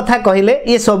जो सब कथा कहले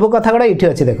ये सब कथा गुड़ा ये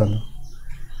अच्छी देखो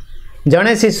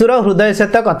जड़े शिशुर हृदय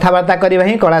सहित कथबार्ता करवा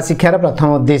ही कला शिक्षार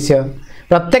प्रथम उद्देश्य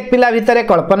प्रत्येक पिला भितर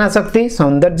कल्पना शक्ति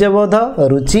सौंदर्यबोध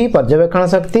रुचि पर्यवेक्षण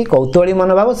शक्ति कौतूहली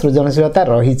मनोभाव सृजनशीलता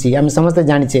रही आम समस्ते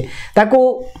जाचे ताकू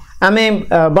आमे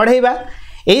बढ़ेबा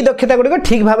यही दक्षता गुड़िक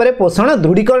ठीक भाव में पोषण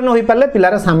दृढ़ीकरण हो पारे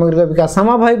पिलार सामग्रिक विकास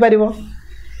संभव हो पार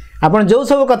आपड़ जो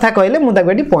सब कथा कहले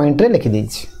मुझे पॉइंट रे लिखिदे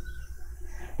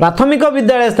प्राथमिक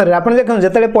विद्यालय स्तर में आप देखो जो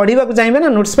पढ़ा चाहिए ना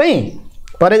नोट्स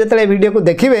पर जो वीडियो को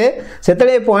देखिए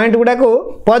से पॉइंट गुड़ा को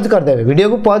पॉज करदे वीडियो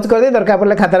को पॉज करदे दरकार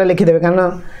पड़े खातार लिखिदे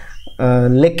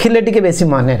कारण लिखिले टिके बेसी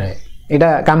मन रहे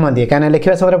यहाँ कम दिए कहीं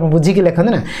लिखा समय बुझिकी लिखते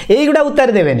ना यही गुड़ा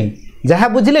उतारी देवेनि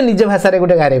जहाँ बुझिले निज भाषा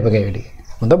गोटे गारे पकड़े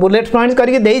मुझे तो बुलेट पॉइंट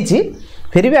करके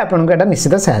फिर भी आपको यहाँ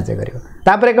निश्चित साहाय्य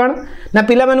कर कौन ना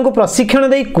पिला प्रशिक्षण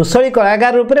दे कुशली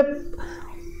कलाकार रूप में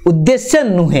उद्देश्य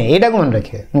नुहे यहाँ को मन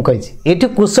रखिए मुझे ये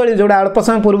कुशली जोड़ा अल्प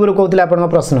समय पूर्व कहते आप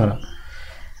प्रश्नर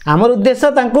आमर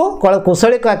उद्देश्य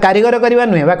कुशली कारीगर करवा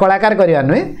नुहे कलाकार करवा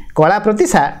नुहे कला प्रति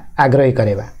आग्रही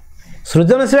करवा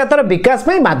सृजनशीलतार विकास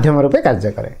माध्यम रूपे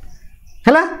कार्य करे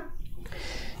है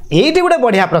ये गोटे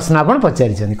बढ़िया प्रश्न आप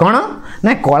पचारि कौन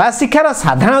ना कला शिक्षार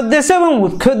साधारण उद्देश्य और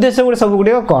मुख्य उद्देश्य गुड़ सब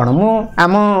गुड़िक कौन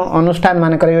आम अनुष्ठान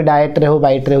मानक डाएट रे हो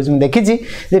बाइट रे हो देखी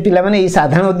जे पिला माने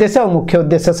साधारण उद्देश्य और मुख्य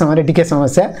उद्देश्य समय टिके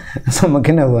समस्या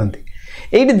सम्मुखीन हुए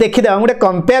ये देखीदे गोटे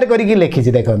कंपेयर करके लिखी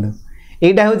देखो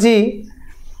यहाँ हूँ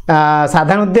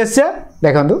साधारण उद्देश्य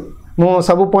देखो मु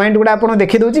सब पॉइंट गुड़ा आप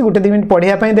देखी दूसरी गोटे 2 मिनट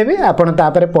पढ़ाई देवी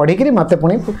आपड़ पढ़िकी मत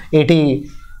पुणी ये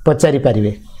पचारि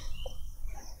पारे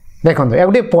देखो या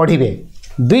गोटे पढ़े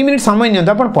 2 मिनट समय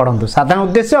नियंतु आप पढ़ु साधारण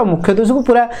उद्देश्य और मुख्य उद्देश्य को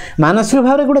पूरा मानसिक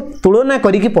भाव में गोटे तुलना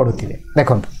करके पढ़ुवे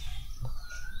देखो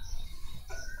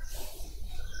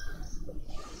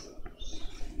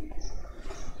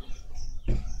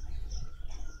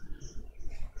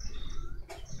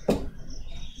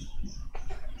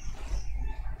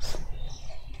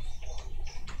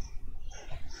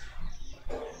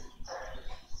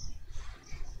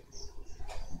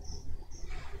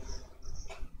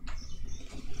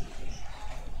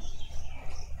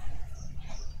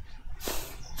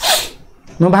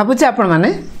मैं भावुँ आपण मैंने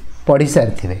पढ़ी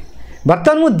सारी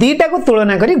बर्तमान मुझे दीटा को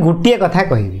तुलना करी गोटे कथा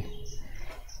कहबी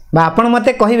आपण मत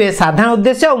कहे साधारण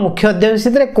उद्देश्य और मुख्य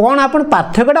उद्देश्य कौन आप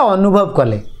पार्थक्यटा अनुभव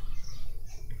कले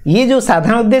ये जो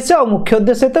साधारण उद्देश्य और मुख्य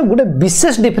उद्देश्य तो गोटे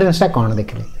विशेष डिफरेन्सटा कौन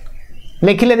देखिले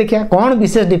लिखिले देखिए कौन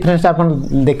विशेष डिफरेन्सटा आप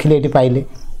देखिले ये पाइले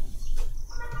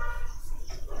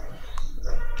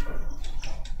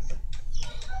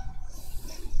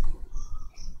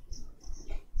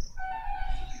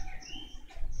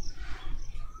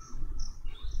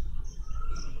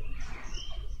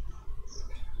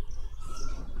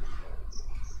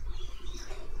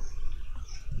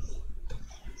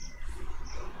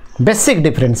बेसिक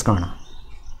डिफरेन्स कौन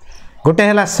गोटे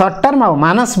है सर्ट टर्म आ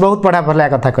मानस बहुत पढ़ा पढ़ा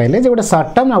कथा कहले गोटे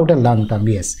सर्ट टर्म आ गोटे लंग टर्म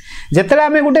बीएस जिते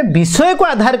आम गोटे विषय को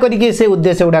आधार करके से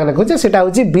उद्देश्य गुड़ा लिखुचे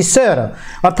से विषयर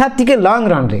अर्थात टी लंग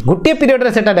रन रे गोटे पीरियड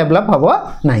रे सेटा डेभलप हम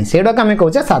ना से आम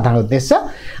कहे साधारण उद्देश्य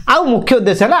आउ मुख्य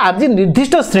उद्देश्य है आज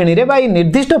निर्दिष्ट श्रेणी रे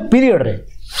निर्दिष्ट पीरियड रे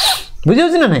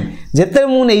बुझे ना ना जिते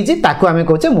मुझे आम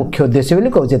कहे मुख्य उद्देश्य बोली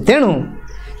कहे तेणु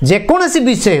जेकोसी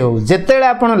विषय हो जिते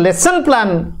आप लेसन प्लान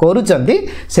करुँचे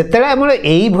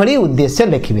उद्देश्य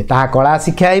लिखिए ता कला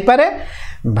शिक्षा हो पारे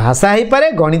भाषा हो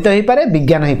पारे गणित हो पारे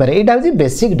विज्ञान हो पारे यहाँ हूँ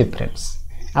बेसिक डिफरेन्स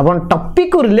आप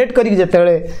टॉपिक को रिलेट करके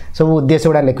जिते सब उद्देश्य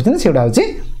गुड़ा लिखुं से हूँ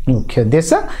मुख्य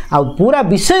उद्देश्य आ पूरा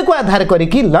विषय को आधार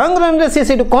करके लंग रन रे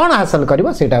से कौन हासिल कर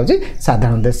हूँ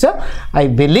साधारण उद्देश्य आई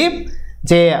बिलीव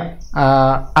जे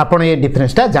आपण ये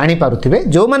डिफरेन्सटा जानीपारे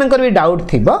जो मानकर भी डाउट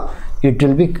थी it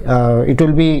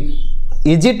will be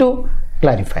easy to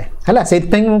clarify है से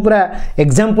पूरा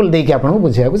एग्जांपल देके आपको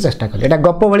बुझे चेष्टा करें यहाँ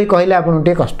गप भली कहले आपको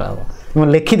टे कष्ट हम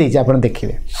मुझे लिखिदे आप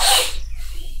देखिए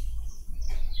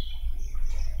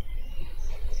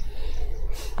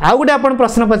आउ गोटे आप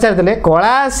प्रश्न पचारे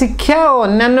कला शिक्षा और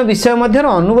अन्य विषय मध्य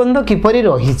अनुबंध किपरि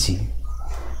रही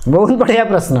बहुत बढ़िया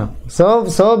प्रश्न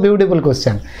सो ब्यूटीफुल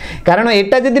क्वेश्चन कारण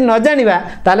एटा जदि न जानिबा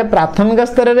ताले प्राथमिक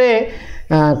स्तर में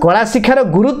कला शिक्षार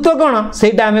गुरुत्व कौन से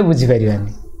आम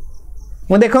बुझीपारानी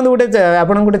मुझे देखो गोटे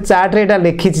आप गोटे चार्ट रे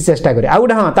लिखी चेष्टा करें आउ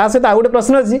गोटे हाँ ता सहित आउ गोटे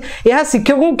प्रश्न अच्छी यह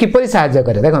शिक्षक को किपरि साहाय्य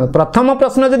करे देखो प्रथम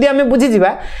प्रश्न जदि आम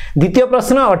बुझीजा द्वितीय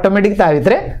प्रश्न ऑटोमेटिक ता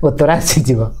भितर उत्तर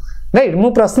आसीज राइट मु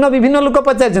प्रश्न विभिन्न लोक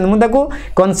पचार मुझे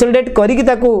कनसल्टेट करके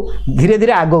धीरे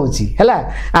धीरे आगौची है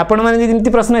आपण मैंने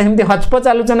प्रश्न एमती हचपच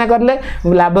आलोचना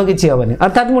करें लाभ किसी हेनी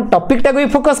अर्थात मुझे टॉपिकटा भी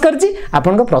फोकस करछि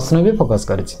आपन प्रश्न भी फोकस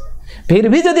करछि फिर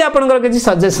भी जदि आपंकर किसी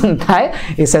सजेशन थाए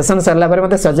ये सेसन सरला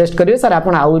मत सजेस्ट करेंगे सर आप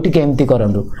आउ टी एमती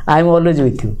करूँ I am always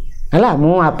with you है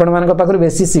मुझे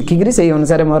बेसी शिखिकी से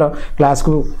अनुसार मोर क्लास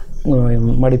को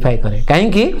मॉडिफाई करे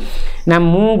कहीं ना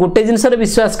मु गोटे जिनसर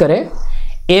विश्वास करे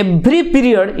every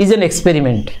period is an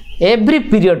experiment every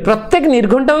period प्रत्येक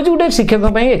निर्घंटा हूँ गोटे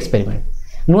शिक्षक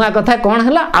एक्सपेरिमेंट नुआ कथा कौन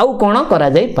है आउ कौन करा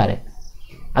जाई पारे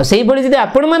आ से भाई जब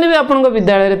आपण मैंने भी आपण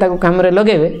विद्यालय कम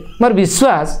लगेबे मोर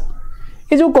विश्वास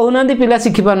ये जो कहना पिला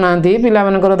शिखि पारना पिला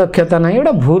मानकर दक्षता ना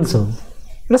ये भूल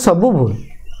सब सबू भूल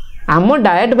आम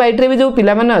डाएट बाइट भी जो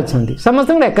पिला माने अच्छा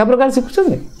समस्त एका प्रकार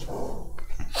शिखुं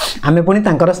आम पुणी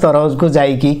स्तर को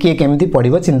जाइए किए केमी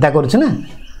पढ़ चिंता करुँ ना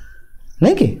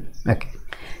नहीं कि ओके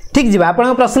ठीक जी आप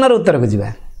प्रश्नर उत्तर को जावा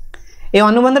ये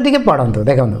अनुबंध टी पढ़तु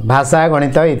देखो भाषा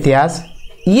गणित इतिहास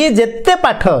ये जिते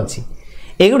पाठ अच्छी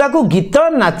एगुड़ा को गीत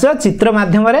नाच चित्र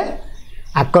माध्यम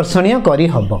आकर्षणीय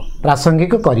करहब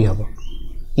प्रासंगिक करहब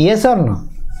ये सर न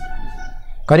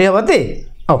करहबती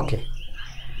ओके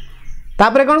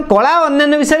तापर कौन कला और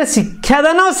अन्य विषय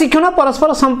शिक्षादान और शिक्षण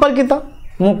परस्पर संपर्कित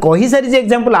मु कही सारी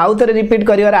एग्जांपल आउ थे रिपीट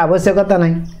कर आवश्यकता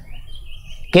नहीं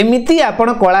केमिति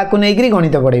आपण कला को लेकर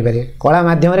गणित पढ़े पारे कला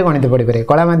माध्यम गणित पढ़े पारे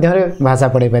कला माध्यम भाषा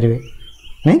पढ़े पारे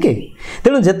नहीं कि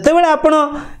तेणु जिते बड़े आपण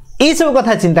ये सब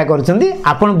कथा चिंता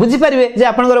कर बुझीपारे जे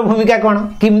आपणकर भूमिका कौन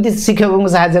किमती शिक्षक को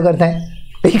साहाय्य करता है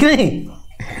ठीक नहीं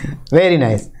वेरी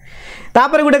नाइस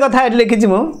तापर गोटे कथा लिखी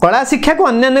मु कला शिक्षा को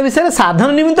अन्य विषय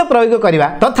साधन निमित्त प्रयोग करवा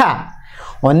तथा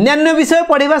अन्य विषय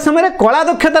पढ़ा समय कला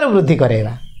दक्षतार वृद्धि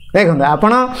कराइबा देखो आप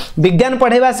विज्ञान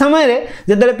पढ़ाइबा समय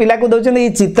जो पिला को दौरान ये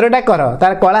चित्रटा कर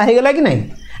तार कला हो गला कि नहीं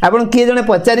आपन किए जने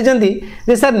पचारि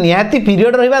सर निहाती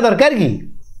पीरियड रहा दरकार कि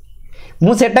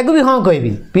मुझे भी हाँ कहबी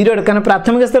पीरियड कारण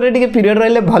प्राथमिक स्तर में पीरियड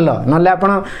रही भल ना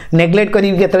आप नेग्लेक्ट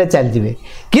करते चलते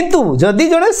किंतु जदि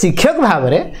जड़े शिक्षक भाव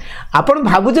में आप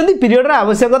भावुं पीरियडर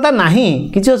आवश्यकता नहीं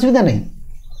किसी असुविधा नहीं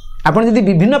आपड़ जब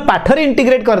विभिन्न पाठरे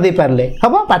इंटीग्रेट कर दे पारे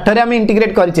हम पाठरे आम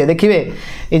इंटीग्रेट करें देखिए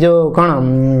ये जो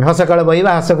कौन हसकाल बही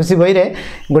हस खुशी बही रे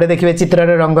गोटे देखिए चित्र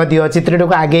रंग दियो चित्र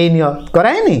को आगे नियो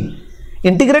कराएनी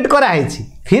इंटीग्रेट कराई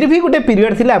फिर भी गोटे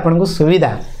पीरियड थी आपको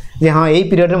सुविधा जे हाँ यही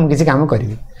पीरियड में किसी काम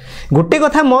करी गोटे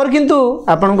कथा मोर किंतु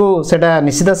आपन को सेटा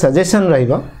निश्चित सजेशन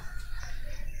रहिबो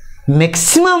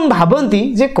मैक्सिमम भावती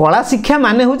जे कला शिक्षा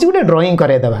माने होची गोटे ड्राइंग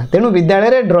करे दबा तेणु विद्यालय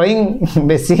रे ड्राइंग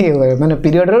बेसी माने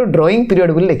पीरियड रो ड्राइंग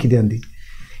पीरियड बोली लिखि दियंती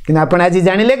कि आपण आज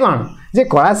जानिले कोन जे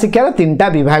कला शिक्षार 3टा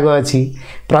विभाग अछि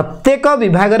प्रत्येक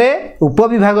विभाग रे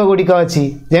उपविभाग गुड़िक अछि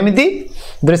जेमिति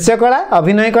दृश्य कला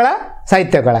अभिनय कला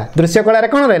साहित्य कला दृश्य कला रे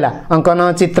कोन रहला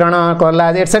अंकन चित्रण कला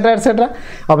एटसेट्रा एटसेट्रा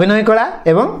अभिनय कला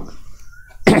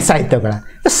एवं साहित्य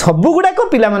कला सब गुड़ा को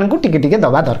पिला मानकु टिके टिके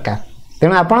दबा दरकार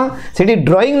तेणु आपड़ से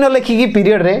ड्राइंग न लिखिकी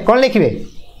पीरियड रे कौन लिखे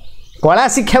कला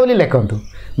शिक्षा बोली लिखतु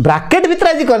ब्राकेट भितर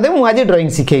आज करदे मुझे आज ड्राइंग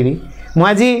शिखेबी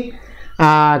मुझे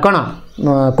आज कौन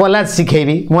कलाज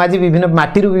शिखेबी मुझे आज विभिन्न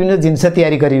माटी विभिन्न जिनस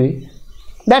तैयारी करी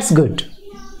दैट्स गुड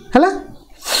है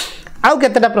आउ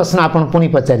केतेटा प्रश्न आपन पुणी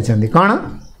पचारि कौन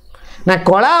ना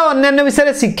कला और अन्य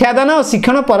विषय शिक्षादान और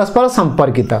शिक्षण परस्पर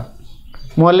संपर्कित।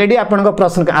 मु अलरेडी आपण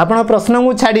प्रश्न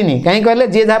को छाड़नी कहीं कहले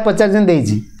जी जहाँ पचार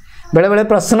बेले बेले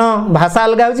प्रश्न भाषा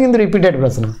अलग हो रिपीटेड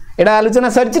प्रश्न एटा आलोचना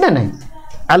सरी ना ना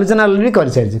आलोचना अलरेडी कर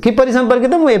सारी किपर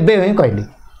संपर्कित मुझे हिं कहली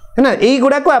है ना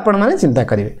युवा को आपण मैंने चिंता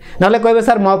करेंगे ना कहे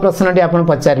सर मो प्रश्नटी आप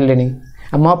पचारे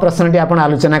मो प्रश्नटी आप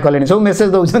आलोचना कले सब मेसेज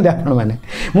दौरान आपण मैंने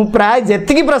मु प्राय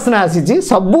जी प्रश्न आसी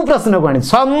सबू प्रश्न को आनी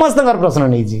समस्त प्रश्न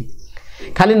नहीं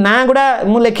खाली ना गुड़ा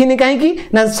मु लिखिनी कहीं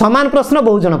ना सामान प्रश्न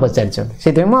बहुत जन पचार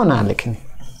से मो ना लिखिनी।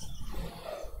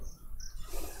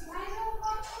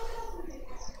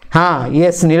 हाँ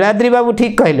ये नीलाद्री बाबू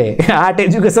ठीक कहले आर्ट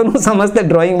एजुकेशन को समस्ते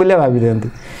ड्राइंग बोले भावी दिखती।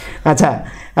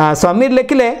 अच्छा समीर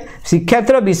लिखिले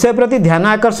शिक्षार्थी विषय प्रति ध्यान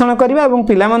आकर्षण करवा और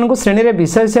पिलामानंकु श्रेणी रे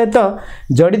विषय सहित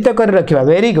जड़ित कर रखा।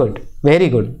 Very good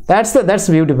that's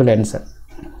beautiful answer.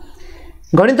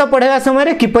 गणित पढ़ाइबा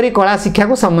समय किपरि कला शिक्षा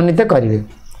को समन्वित करेंगे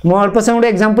मु अल्प समय गोटे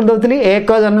एग्जांपल दौली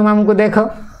एक जन्म को देख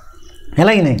है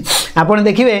कि नहीं आप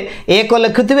देखिए एक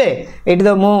लिखुवे ये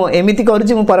तो मुझे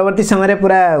करुँच परवर्ती समय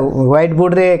पूरा व्हाइट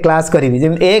बोर्ड रे क्लास करी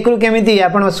जमी एक रु केमी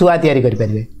आप शुआ तैयारी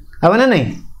करेंगे हम ना नहीं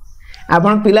आप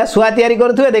पिला शुआ तैयारी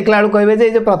करुवे देखला बेलू कहे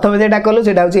जो प्रथम जेटा कलु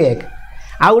से हूँ एक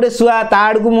आउ गोटे शुआ ता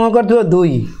आड़ को मुँह कर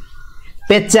दुई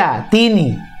पेचा तीन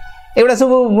एगुड़ा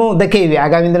सब मुझे देखी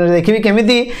आगामी दिन में देखी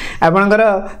केमी आपणकर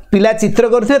पिला चित्र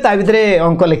करुवे ता भितर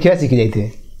अंक लिखा शिखी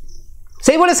जाइए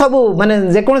से भाई सब माने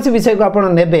जेकोसी विषय को आपड़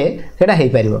ने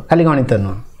खाली गणित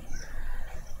नुह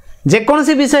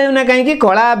जेकोसी विषय होना कहीं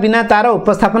कला बिना तार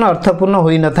उपस्थापन अर्थपूर्ण हो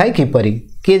न था किपरि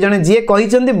किए जड़े जी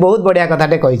कहते बहुत बढ़िया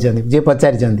कथाटे कहते जी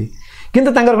पचारि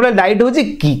किंतु गोटे डाइट हूँ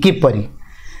किपरि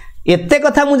एते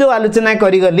कथा मुझे आलोचना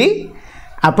करी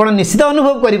आप निश्चित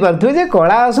अनुभव करें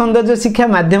कला और सौंदर्य शिक्षा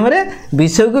माध्यम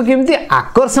विषय को केमती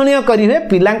आकर्षणीय करेंगे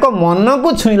पिला मन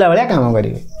को छुईला भाया काम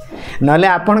करेंगे नले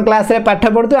आपण क्लास रे पाठ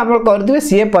पढ़ुवे आप करुवे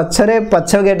सी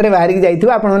पछ गेट रे बाहर की जाइए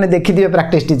आप देखिए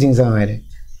प्रैक्टिस टीचिंग समय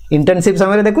इंटर्नशिप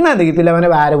समय देखुना कि पिला माने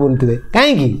बाहर बुलुवे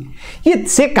कहीं ये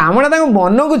से कामटा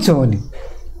मन को छुनी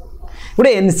गोटे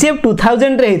एनसीएफ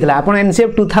 2000 रे होता आप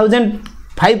एनसीएफ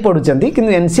 2005 पढ़ुंट कि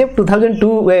एनसीएफ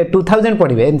 2000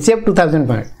 पढ़े एनसीएफ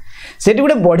 2005 से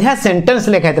गोटे बढ़िया सेंटेंस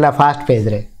लिखाई फास्ट पेज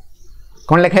रे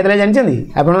कौन लिखाई जानते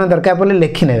आप दरकार पड़े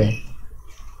लिखिने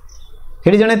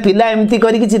ये जड़े पिला एमती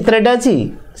करी चित्रटा अच्छी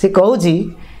से कहूँ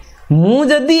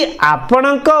मुझी आपण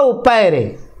उपाय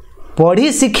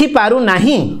पढ़ी शिखि पारु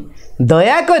नाही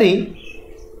दयाकरी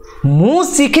मु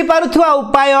शिखि पारुथुवा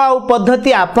उपाय आ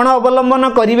पद्धति आपण अवलंबन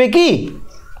करिवे कि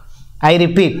आई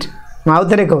रिपीट आउ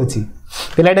थे कहूँ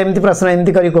पिलाटा एमती प्रश्न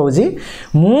एमती करी कहूँ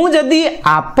मुझी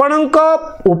आपण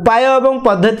उपाय एवं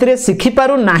पद्धति शिखि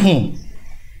पारु नाही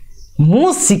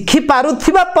मु शिखि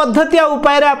पारुथिबा पद्धति आ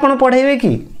उपाय आपण पढ़ेबे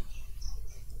कि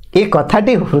ये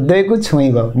कथाटी हृदय को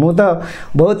छुईब मु तो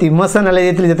बहुत इमोशनल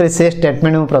जो से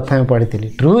स्टेटमेंट मुझे प्रथम पढ़ी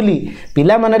ट्रुली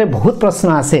पिला मानरे बहुत प्रश्न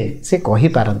आसे से कही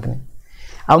पारंतनी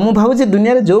आ मु भावुची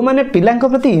दुनिया रे जो माने पिला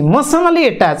प्रति इमोशनली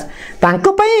अटैच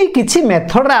तांको पई किछि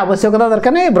मेथड आवश्यकता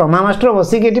दरकार नहीं ब्रह्मा मास्टर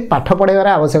बसिक ये पाठ पढ़ाइबार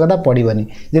आवश्यकता पड़ोनी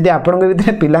जदि आपण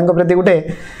भीतर पिला प्रति गोटे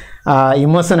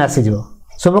इमोशन आसीज।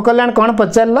 शुभ कल्याण कौन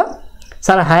पचार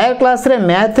सर हायर क्लास रे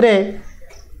मैथ रे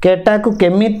केटा को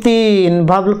केमिति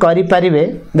इन्वॉल्व करि पारिबे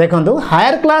देखंतु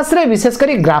हायर क्लास रे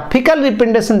विशेषकर ग्राफिकल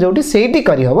रिप्रेजेंटेशन जोटी सेठी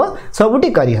करी हबो सबुटी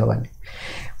करी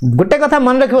हबनी गोटे कथा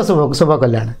मन रखिबो शुभ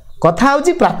कल्याण कथा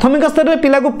होची प्राथमिक स्तर रे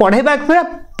पिला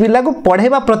को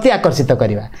पढ़ाइबा प्रति आकर्षित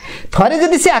करवा थरे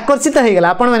जदि से आकर्षित हो गला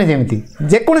आपण माने जेमिति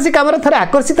जेकोसी काम रे थरे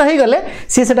आकर्षित हो गले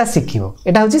सी सेटा शिखिबो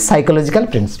एटा होची साइकोलॉजिकल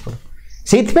प्रिंसिपल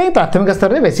से प्राथमिक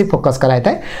स्तर में बेसी फोकस कराई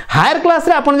था हायर क्लास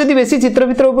रे आपन जदि बेसी चित्र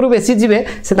भितर ऊपर बेसी जीवे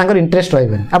से तांकर इंटरेस्ट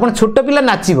रहबेनी आपन छोट पिला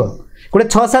नाचिबो गोटे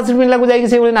 6-7 पिला को जाई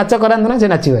से नाच करांत ना से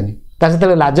नाचिबानी ता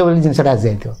से लाज बोली जिनसटा आसी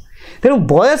जाइतो तेणु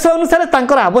बयस अनुसार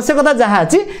तांकर आवश्यकता जहाँ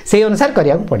अच्छी से अनुसार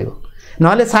करिया पड़ो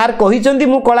नहले सार कहिचंदी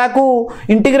मु कला को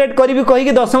इंटीग्रेट करी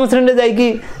कहीकि 10वीं श्रेणी जाइकी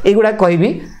एगुड़ा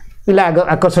कहबी पिला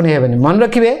आकर्षणीय हेबेनी मन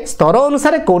रखिबे स्तर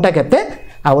अनुसार कोटा केते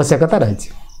आवश्यकता रही।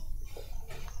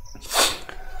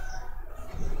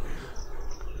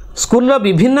 स्कूल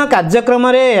विभिन्न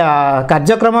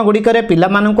कार्यक्रम गुड़िक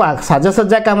पिलामानंकु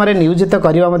साजसज्जा काम नियोजित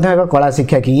करने एक कला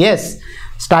शिक्षा की येस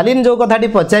स्टालिन जो कथाटी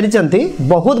पचारि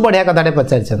बहुत बढ़िया कथाटे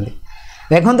पचारि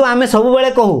देखो आम सब बेले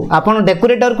कहूँ आपड़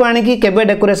डेकोरेटर को आनिकी केबे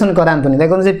डेकोरेशन करातुनि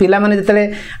देखो से पिला माने जिते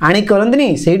आनी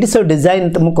करंतनी सेठी सब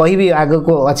डिजाइन मु कहबी आग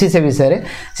को अच्छी से विषय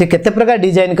से केते प्रकार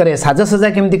डिजाइन करे साजसज्जा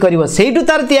केमती करिवो सेठू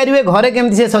तार तैयारी हुए घरे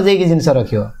केमती से सजेकी जिनस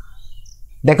रखियो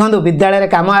देखो विद्यालय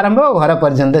काम आरंभ घर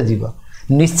पर्यंत जीव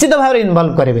निश्चित भाव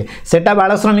इनवल्व करेंगे सेटा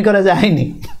बाल श्रमिक जाएनि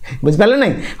बुझिपारे ना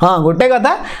हाँ गोटे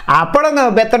कथा आपण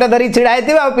बेतटा धरी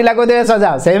छिड़ा पिला को देवे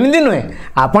सजाओ सेमती नुहे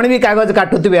आपण भी कागज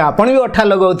काटुवे आपण भी अठा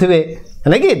लगाउथिबे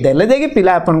है कि देले जाकि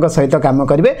पिला आपन सहित काम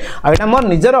करेंगे आईटा मोर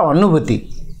निजर अनुभूति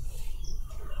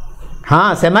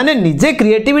हाँ से माने निजे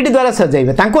क्रिएटिविटी द्वारा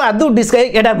सजाइबे तांको आदु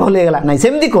डिस्क्राइब एटा भल हेगला नहीं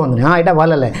सेमती कहन हाँ एटा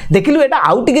भल है देखिलु एटा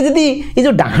आउ टिके जदी ए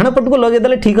जो डाहाण पटको लगे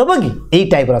देले ठीक हो कि एई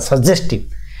टाइप रो सजेस्टिव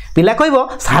पिला कहबो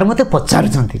सार मते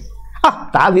पचारुचंती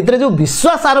ता भितर जो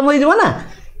विश्वास आरंभ हो जबो ना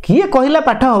किए कहला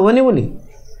पाठ होबनी बोली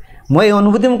मो ये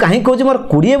अनुभूति मुझे कहीं कहूँ मोर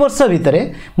 20 वर्ष भितर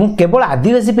मु केवल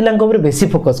आदिवासी पिलांक ऊपर बेसी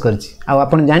फोकस करछि आ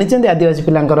आपण जानिछन्ते आदिवासी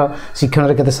पिलांकर शिक्षण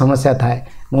रे केते समस्या थाए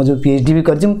मो जो पीएचडी भी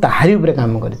करछि मु ताहारी ऊपर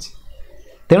काम करछि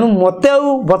तेणु मत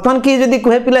बर्तमान किए जदि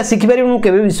कहे पिला शिखिपारि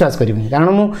मुझे विश्वास करी कारण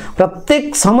मु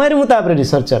प्रत्येक समय मुझे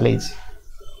रिसर्च चलई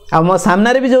आ मो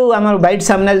सामने भी जो आम बैट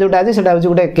सामने जोटा अच्छे से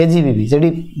गोटे केजीबी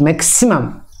से मैक्सिमम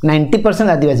 90%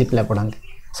 आदिवासी पिला पढ़ाते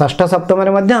षष्ठ सप्तम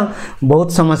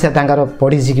बहुत समस्या तांकर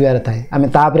पढ़ी शिखबार थाए आम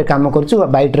तापर कम करूँ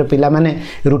बैट्र पिला माने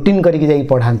रूटीन करके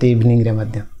पढ़ाते इवनिंग रे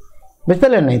मध्य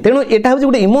बुझिपारे ना तेणु यहाँ हूँ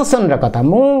गोटे इमोशन कथा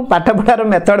मु पाठ पढ़ार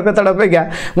मेथड पेथड अपेक्षा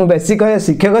मुझे बेसी कहे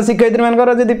शिक्षक शिक्षयित्री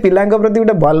मानकर जब पिला प्रति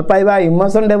गोटे भल पाइबा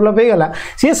इमोशन डेभलप होगा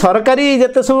सी सरकारी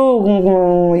जिते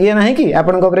सब ये ना कि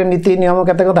आपण नीति नियम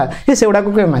केते कथा सी से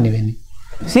गुड़ाक कहीं मानवे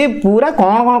सी पूरा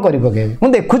कौन कौन कर पकेबे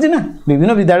मुझे देखुची ना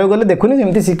विभिन्न विद्यालय गले देखुनी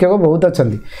जमी शिक्षक बहुत अच्छा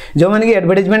जो मैंने कि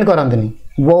एडवर्टाइजमेंट करते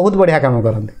बहुत बढ़िया काम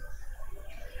करते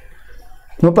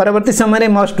मु परवर्ती समय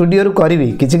मो स्टूडियो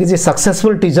करी किसी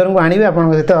सक्सेसफुल टीचर को आनी आप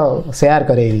सहित सेयार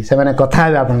करेबी से मैंने कथा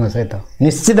हे आप सहित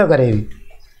निश्चित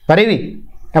करेबी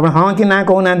आप हाँ कि ना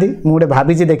कहूना मुझे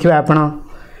भावी देखिए आप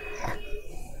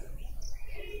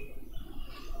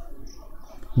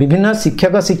विभिन्न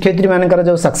शिक्षक शिक्षयित्री मानकर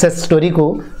जो सक्सेस स्टोरी को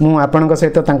मुझे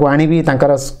सहित आनी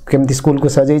केमती स्कूल को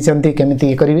सजाई केमती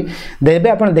ये करी देवे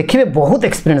आप देखिए बहुत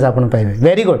एक्सपीरियंस आप पाइबे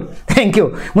वेरी गुड थैंक यू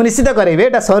मुझे निश्चित करेबी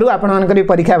एटा सरू आपण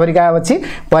परीक्षा परीक्षा अच्छी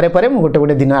पर गोटे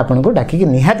गोटे दिन आपको डाकिक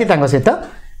निहाती सहित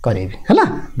करेबी है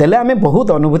देले आम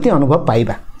बहुत अनुभूति अनुभव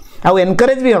पाइबा आउ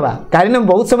एनकरेज भी हवा कारण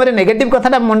बहुत समय नेगेटिव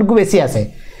कथा मन को बेसी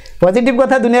आसे पॉजिटिव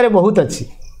कथा दुनिया में बहुत अच्छी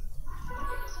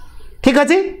ठीक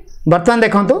अच्छे बर्तमान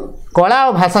देखो कला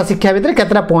और भाषा शिक्षा भितर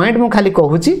केतरा पॉइंट मु खाली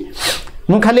कहूची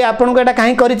मु खाली आपन को एटा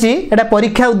काहे करिछि एटा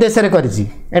परीक्षा उद्देश्य रे करिछि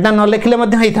एटा न लिखले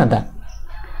मध्ये होई थांता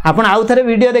आपण आउ थरे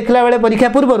वीडियो देखला बेले परीक्षा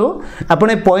पूर्वरु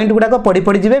आपण पॉइंट गुडा को पढ़ी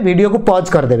पढ़ी जिवे वीडियो को पॉज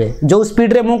कर देबे जो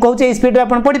स्पीड रे मु कहूची ए स्पीड रे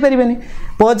आपण पढ़ी परिबेनी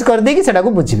पॉज कर दे कि सेटा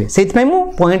को बुझिबे सेति पई मु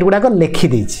पॉइंट गुडा को लिखि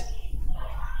देछि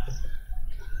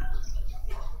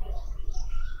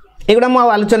एगुडा मु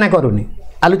आलोचना करूनी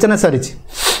आलोचना सरिछि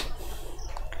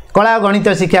कला गणित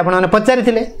शिक्षा आपने पचारि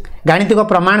गाणितिक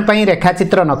प्रमाण पर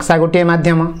रेखाचित्र नक्शा गोटे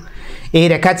मध्यम यही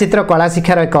रेखाचित्र कला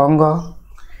शिक्षार एक अंग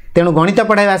तेणु गणित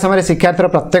पढ़ाइबा समय शिक्षार्थीर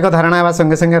प्रत्येक धारणा होगा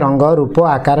संगे संगे रंग रूप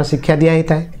आकार शिक्षा दिया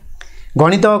होता है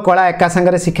गणित और कला एका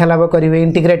संगे शिक्षा लाभ करेंगे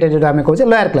इंटीग्रेटेड जो आम कहे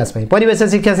लोअर क्लास परिवेश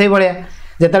शिक्षा से भाया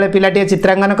जिते पिलाटी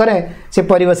चित्रांकन करे से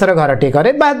परिवेशर घरटे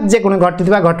करे जेको घटी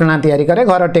घटना तैयारी करे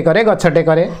घरटे करे गछटे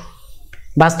करे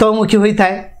वास्तवमुखी होता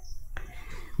है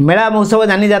मेला महोत्सव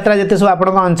जानी यात्रा जिते सब आप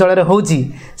अंचल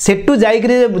होटू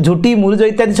जाकर झुटी मुरुज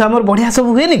इत्यादि सब आम बढ़िया सब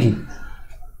हुए कि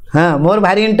हाँ मोर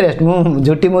भारी इंटरेस्ट मु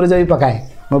झुटी मुरुज भी पकाए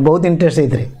मोर बहुत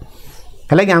इंटरेस्ट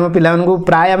है कि आम पिला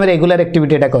प्राय आम रेगुलर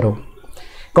एक्टिविटी करूँ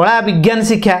कला विज्ञान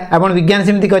शिक्षा आप विज्ञान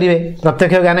सेमती करेंगे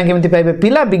प्रत्यक्ष ज्ञान केमती पाइबे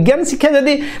पिला विज्ञान शिक्षा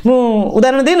जदि मु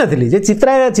उदाहरण दे नथली जे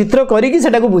चित्र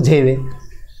करके बुझेबे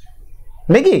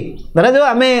देखि धरा जो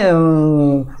आम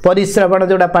परिश्रवण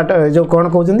जोड़ा पाठ जो कौन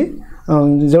कहते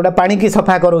जोड़ा पानी की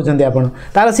सफा कराउछन्ती आपण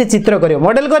तार से चित्र करियो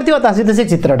मॉडल करथियो ता सहित से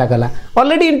चित्रटा कला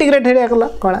ऑलरेडी इंटीग्रेट हेरिया कला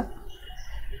कला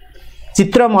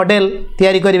चित्र मॉडल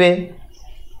तैयारी करिवे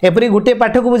एपरी गोटे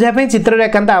पाठ को बुझाई पे चित्र रे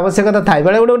एकांत आवश्यकता थाए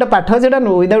बेले गोटे पाठ जेटा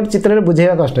विदाउट चित्र रे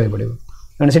बुझेबा कष्ट हो पड़िबो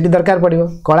कारण सेठी दरकार पड़िबो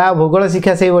कला और भूगोल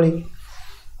शिक्षा सेही बळी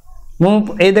मु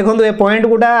ए देखंतु ए पॉइंट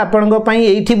गुडा आपन पई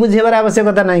एठी बुझेबार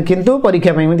आवश्यकता नाही किंतु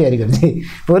परीक्षा पई मु तैयारी करछि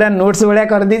पूरा नोट्स बळिया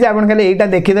कर दी जे आपन खाली एटा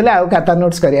देखि देले आ खाता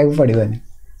नोट्स करिया पड़िबनी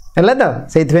है तो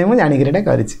से मुझे जाणिक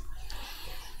कर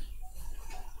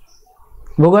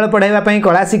भूगोल पढ़ाई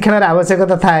कला शिक्षण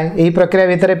आवश्यकता थाए यही प्रक्रिया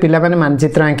भितर पिला माने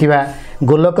मानचित्र आंकिबा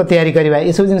गोलक तैयारी करवा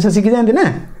ये सब जिन शिखी जाती ना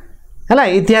है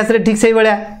इतिहास रे ठीक से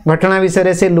भाया घटना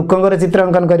विषय से लोकंर चित्र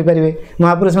अंकन करेंगे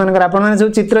महापुरुष मानकर आपने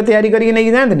सब चित्र तैयारी करके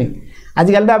नहीं जाते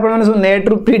आजिकल तो आपने सब नेट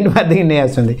रु प्रिंट मारिक नहीं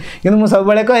आसुँच कि मुझे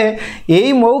सब कहे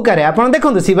यही मौका आप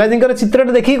देखो शिवाजी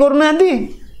चित्र देखिए करूना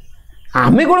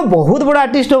आमे कौन बहुत बड़ा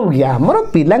आर्टिस्ट हो गया आमर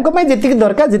पिलांको जी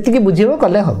दरकार जी बुझेब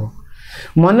कले हम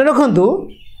मन रखु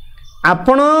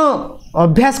आपण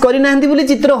अभ्यास करना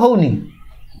चित्र होनी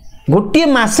गोटे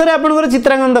मसरे आपंकर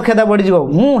चित्रांकन दक्षता बढ़ी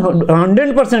मु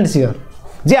 100% सियोर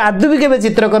जे आदु भी केबे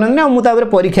चित्र करनी ना मुझे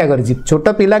परीक्षा कर छोट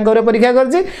पिला परीक्षा कर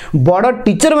बड़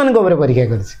टीचर मान परीक्षा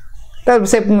कर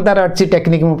से तार अच्छी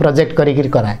टेक्निक मु प्रोजेक्ट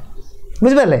कराए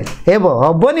बुझिपारे हेब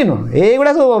हेनी नु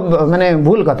एगुड़ा सब माने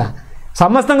भूल कथा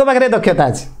समस्त पाखे दक्षता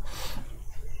अच्छी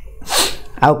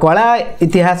आउ कला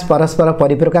इतिहास परस्पर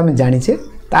परिपूरक आम जाचे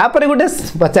तापर गोटे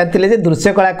पचारे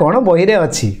दृश्य कला कौन बही रे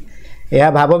अच्छी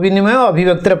यह भाव विनिमय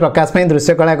अभिव्यक्तिर प्रकाश में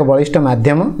दृश्य कला एक बलिष्ठ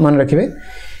माध्यम मन रखिए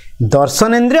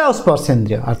दर्शनेन्द्रिय और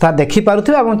स्पर्शेन्द्रिय अर्थात देखिपे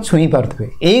और छुई पारे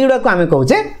युवा को आम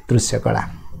कहे दृश्य कला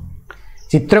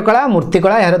चित्रकला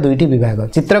मूर्तिकला यार दुईटी विभाग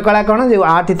चित्रकला कौन जो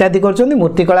आर्ट इत्यादि कर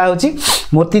मूर्तिकला हूँ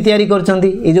मूर्ति तैयारी कर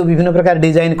विभिन्न प्रकार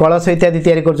डिजाइन कलश इत्यादि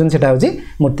तैयारी कर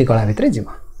मूर्तिकला भितर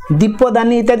जीव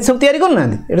दीपदानी इत्यादि सब तैयारी करना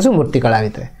ये सब मूर्तिकला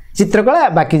भितर चित्रकला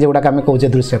बाकी जोगुड़ा आम कहे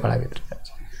दृश्यकला भितर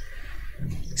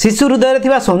शिशु हृदय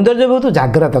थी सौंदर्य बहुत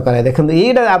जाग्रत कराए देखो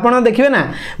ये आपड़ देखिए ना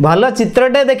भल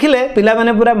चित्रटे देखिले पिला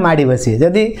माने पूरा माड़ी बसिए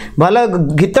जदि भल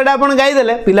गीतटा आप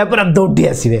गाईदे पिला पूरा दौड़ी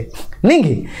आसवे नहीं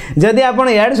कि जदि आप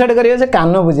इड सैड करेंगे से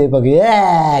कान बुझे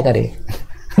पकड़े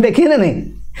करेंगे देखिए ना नहीं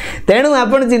तेणु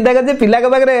आप चिंता करें पिला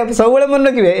पाखे सब मन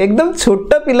रखिए एकदम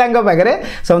छोट पिला पाखे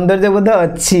सौंदर्यबोध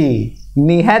अच्छी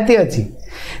निहाती अच्छी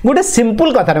गोटे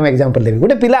सिंपल कथार मुझे एग्जांपल देवी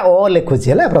गोटे पिला अ लिखुची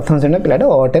है प्रथम श्रेणी पिलाटे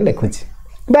अटे लिखुची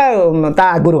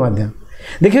आगुरी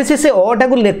देखिए से अटा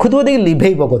को लिखुव देख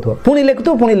लिभे पकाउव पुणी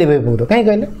लिखुव पुणी लिभे पकाउव कहीं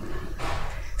कहले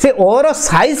से अर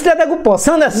सैजटा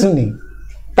पसंद आसुनी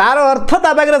तार अर्थ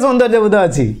ता पाखे सौंदर्य बोध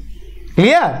अच्छी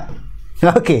क्लियर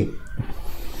ओके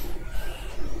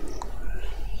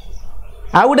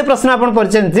आउ गोटे प्रश्न आप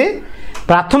पचारे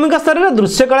प्राथमिक स्तर में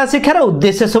दृश्यकला शिक्षार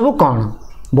उद्देश्य सब कौन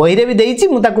बही भी देती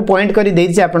मुझे पॉइंट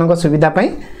कर आपण सुविधापी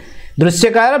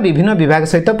दृश्यकलार विभिन्न विभाग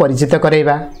सहित परिचित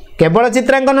कराइबा केवल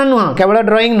चित्रांकन नुह केवल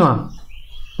ड्राइंग नुह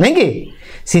नहीं कि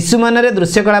शिशु मन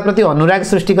दृश्यकला प्रति अनुराग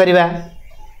सृष्टि करवा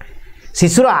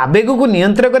शिशुर आवेग को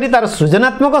नियंत्रण कर तार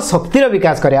सृजनात्मक शक्तिर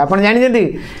विकास करे आप जानी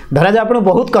धरा जाए आपको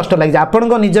बहुत कष्ट लगे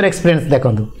आपण निजर एक्सपीरियंस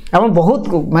देखूँ आप बहुत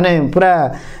माने पूरा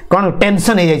कौन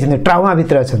टेंशन हो जाए ट्राउमा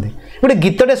भितर अच्छा गोटे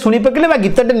गीतटे शुणी पकड़े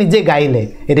गीतटे निजे गाइले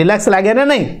रिलैक्स लगे ना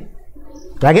नहीं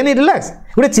लगे नहीं रिलैक्स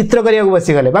गोटे चित्र करने को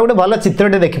बसीगले गोटे भल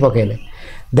चित्रटे देखी पकड़े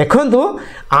देखु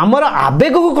आमर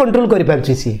आवेग को कंट्रोल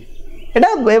करें सी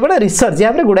एटा रिसर्च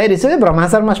यहाँ गुड़ाए रिसर्च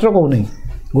ब्रह्मासार मास्टर कहूना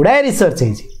गुड़ाए रिसर्च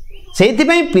होती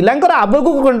से पिलांकर आवेग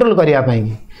को कंट्रोल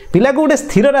करने पिला को गोटे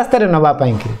स्थिर रास्त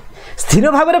नापी स्थिर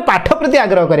भाव में पाठ प्रति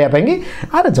आग्रह करने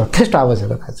आर यथेष्ट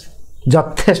आवश्यकता अच्छे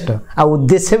यथेष्ट आ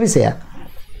उद्देश्य भी सैया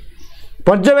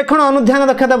पर्यवेक्षण अनुध्यान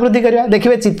दक्षता वृद्धि करवा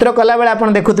देखिए चित्र कला बेले आप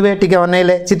देखुए टी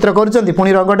अनैले चित्र करुँच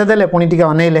पुणी रंगटे देले पुणी टी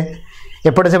अनैले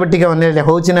एपटे सेपटे टी अनैले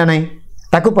होची ना नहीं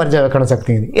ताकू पर्यवेक्षण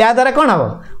शक्ति या द्वारा कौन हम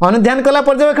अनुध्यान कला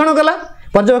पर्यवेक्षण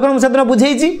मुझे दिन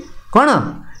बुझे कौन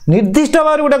निर्दिष्ट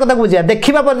भाव गोटे कथा बुझा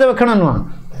देखा पर्यवेक्षण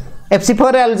नुह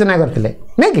FC5 आलोचना करते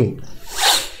नहीं कि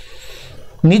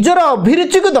निजर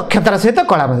अभिरुचि को दक्षतार सहित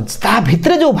कला ता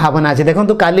भितर जो भावना अच्छे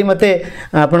देखो काली मत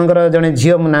आपंकर जड़े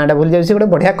झील नाटा भूल जाए गोटे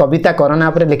बढ़िया कविता करोना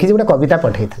पर लिखी गोटे कविता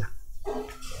पठे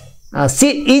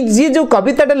सी जो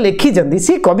कविताटा लिखिं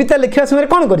सी कविता लिखा समय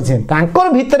कौन कर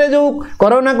भितर जो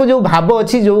करोना को जो भाव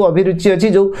अच्छी जो अभिरुचि अच्छी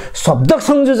जो शब्द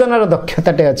संयोजन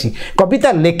दक्षताटे अच्छी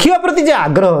कविता लिखा प्रति जो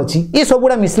आग्रह अच्छी ये सब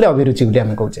गुड़ा मिसले अभिरुचि बोली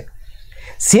आम कहे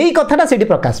से कथाटा से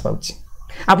प्रकाश पाँच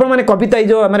आपण मैंने कविता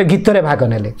जो आम गीत रे भाग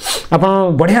नेले आप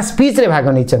बढ़िया स्पीच रे भाग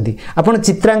नहीं आप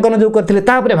चित्रांकन जो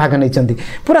करते भाग नहीं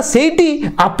पूरा सेठी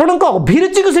आपण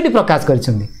अभिरुचि को प्रकाश कर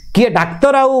किए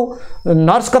डाक्तर आउ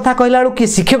नर्स कथा कहला बेलू किए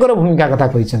शिक्षकर भूमिका कथा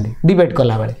कही डिबेट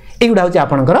कला बेले युवा हूँ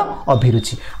आपंकर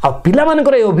अभिरुचि आ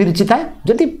पाकर ये अभिरुचि थाए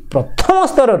जदि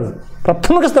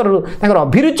प्राथमिक स्तर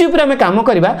अभिरुचि आम कम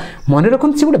करवा मन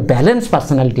रखते से गोटे बैलेंस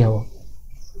पर्सनालीटी हम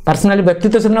पर्सनाली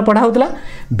व्यक्तित्व से दिन पढ़ा होता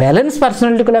बैलेंस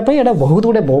पर्सनालीटी कलाप ये बहुत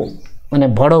गोटे माने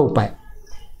बड़ उपाय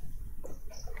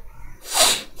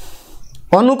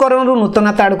अनुकरण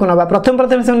नूतनता आड़ को ना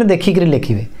प्रथम से देखिक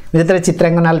लिखे जो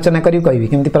चित्रांकन आलोचना करी कहि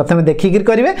केमती प्रथम देखिक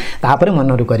करेंगे तापर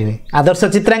मनरू करेंगे आदर्श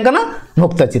चित्रांकन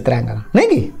मुक्त चित्रांकन नहीं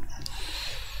कि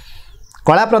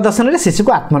कला प्रदर्शन में शिशु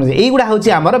को आत्मनिर्भर युवा हूँ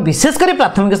आमर विशेषकर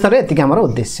प्राथमिक स्तर एति आमर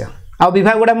उद्देश्य आ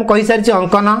विभाग गुड़ा मुझे सारी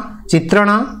अंकन चित्रण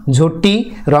झोटी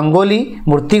रंगोली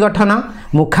मूर्ति गठन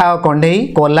मुखा कंडे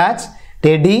कोलाज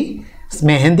टेडी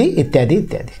मेहंदी इत्यादि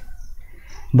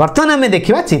इत्यादि बर्तमान आम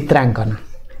देखा चित्रांकन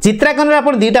चित्रांकन आप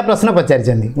दुईटा प्रश्न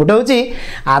पचारि गोटे हूँ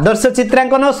आदर्श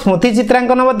चित्रांकन और स्मृति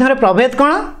चित्रांकन मध्य प्रभेद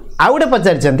कौन आउ गोटे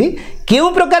पचारि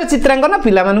क्यों प्रकार चित्रांकन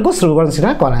पिला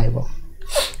सृजनशील कराइब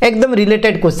एकदम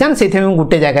रिलेटेड क्वेश्चन से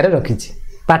गोटे जगार रखी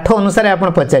पाठ अनुसार आप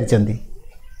पचारि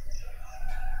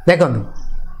देखो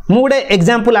मु गोटे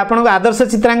एग्जांपल आपन आदर्श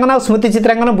चित्रांकन और स्मृति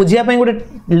चित्रांकन बुझापी गोटे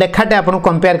लेखाटे आप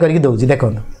कंपेयर करके दौर देखो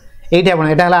ये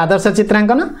यहाँ आदर्श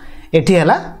चित्रांकन एटी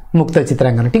है मुक्त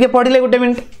चित्रांकन टी पढ़ले गोटे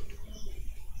मिनट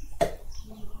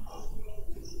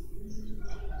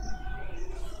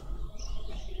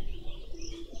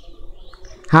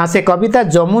हाँ से कविता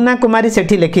जमुना कुमारी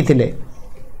सेठी लिखी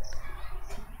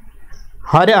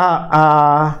हरे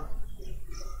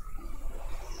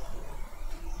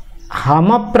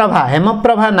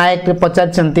हेमप्रभा नायक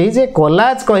पचारचंती जे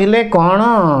कोलाज कहले कौन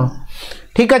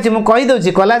ठीक अच्छे मुझे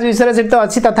कहीदे कोलाज विषय से तो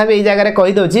अच्छी तथापि यही जगह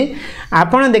कहीदे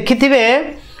आपड़ देखिथे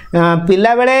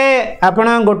पिला बेले आपण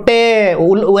गोटे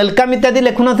वेलकम इत्यादि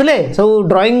लिखु नथिले सब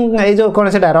ड्राइंग ए जो कौन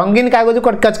से रंगीन कागज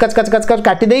कच कच कच कच कच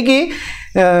काटी देकी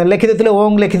लिखि देथिले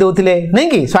ओम लिखि दउथिले नहीं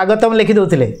कि स्वागतम लिखि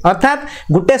दउथिले अर्थात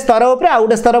गुटे स्तर ऊपर आ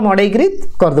गुटे स्तर मडई करी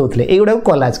कर दउथिले ए गुडा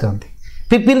कोलाज कहंती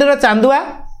पिपिल रो चांदुआ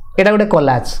एटा गुटे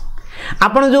कोलाज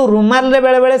आपण जो रुमाल रे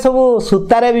बेले बेले सब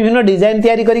सूतारे विभिन्न डिजाइन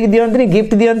तयारी करी दियंती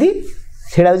गिफ्ट दियंती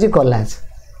सेडा होची कोलाज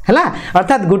है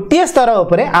अर्थात गोटे स्तर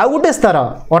उपर आउ गोटे स्तर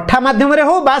अठा मध्यम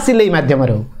हो बा सिलाई मध्यम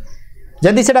हो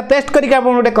जदि से पेस्ट करके आप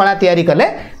गोटे कला तैयारी कले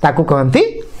ताकू कहती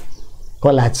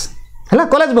कोलाज है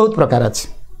कोलाज बहुत प्रकार अच्छे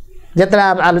जिते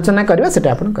आलोचना करवा से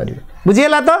करेंगे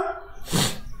बुझीगला तो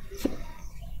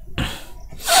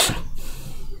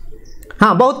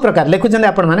हाँ बहुत प्रकार लिखुं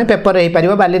आपण मैंने पेपर रही पार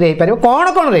बाली रही पार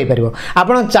कौन कौन रही पार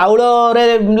आप चाउल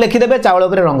लिखिदे चाउल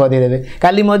पर रंग देदेवे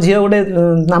काली मो झी गोटे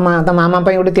मामा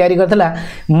गोटे तैयारी करता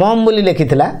मम बोली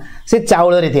लिखिला से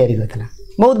चाउल तैयारी करता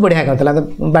बहुत बढ़िया करता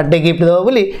बर्थडे गिफ्ट देव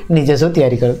बोली निजे सब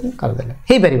तैयारी करदेला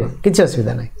हो पार किसी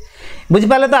असुविधा ना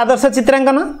बुझिपारे तो आदर्श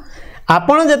चित्रांकन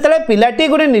आपण जिते पिलाटी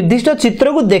गोटे निर्दिष्ट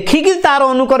चित्र को देखिकी तार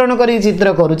अनुकरण कर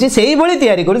चित्र करुच्ची से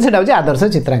तैयारी करूँ आदर्श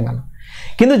चित्रांकन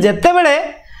किंतु जिते बड़े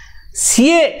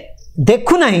सीए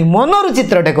देखु नहीं मनरु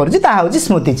चित्रटे करुँच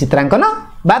स्मृति चित्रांकन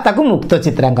बा ताकू मुक्त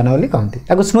चित्रांकन बोली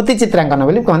कहती स्मृति चित्रांकन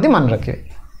बोली कहती मन रखिए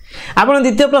आपण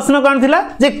द्वितीय प्रश्न कौन थिला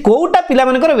जे कोटा पिला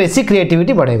मानकर बेसी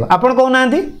क्रिएटिविटी बढ़ाइबो आपण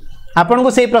कहना आपण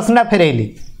को से प्रश्नटा फेरैली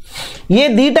ये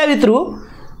दीटा भितरु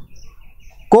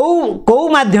को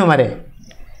माध्यम रे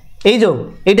ए जो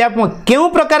एटा केउ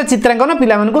प्रकार चित्रांकन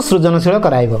पिला मानकु सृजनशील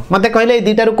कराइबो मते कहले ए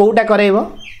दीटा रु कोटा कराइबो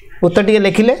उत्तर टिके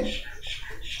लिखिले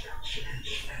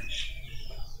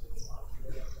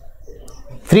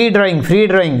फ्री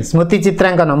ड्राइंग स्मृति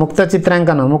चित्रांकन मुक्त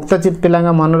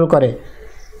पिला मनरू करे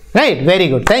right very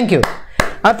good thank you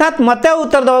अर्थात मत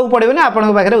उत्तर दवा पड़े ना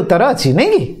आपण पाखे उत्तर अच्छी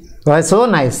नहीं कि सो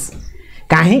नाइस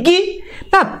कहीं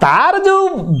ना तार जो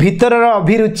भीतर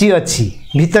अभिरुचि अच्छी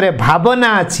भीतर भावना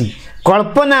अच्छी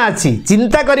कल्पना अच्छी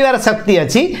चिंता करिवार शक्ति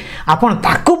अच्छी आपण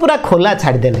ताकू पूरा खोला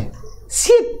छाड़देले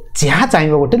सी जहाँ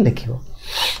चाहिए गोटे लिखो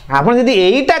आपड़ जदि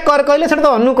यहीटा कर कहले से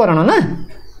तो अनुकरण ना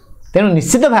तेणु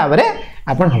निश्चित भाव में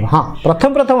आप हाँ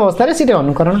प्रथम अवस्था से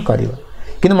अनुकरण कर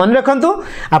कि मन रखु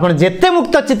आपड़ जिते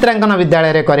मुक्त चित्रांकन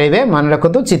विद्यालय करेंगे मन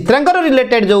रखु चित्रांकन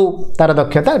रिलेटेड जो तार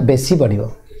दक्षता बेसी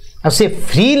बढ़ सी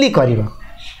फ्रीली कर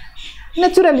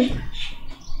नेचुराली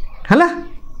है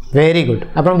वेरी गुड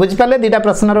आप बुझिपारे दुटा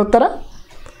प्रश्नर उत्तर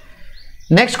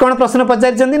नेक्स्ट कौन प्रश्न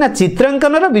पचारि ना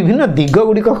चित्रांकन विभिन्न दिग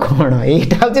गुड़िक कौन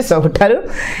यहाँ हूँ सबुठार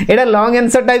यहाँ लॉन्ग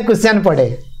आंसर टाइप क्वेश्चन पड़े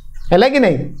है कि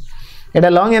नहीं एटा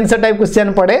लॉन्ग आंसर टाइप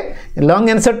क्वेश्चन पड़े लॉन्ग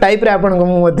आंसर टाइप रे आपन को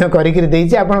मध्य करिकरी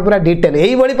देइछि आपन पूरा डिटेल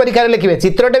एही बड़ी परीक्षा रे लिखिबे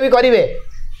चित्रटे भी करिवे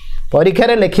परीक्षा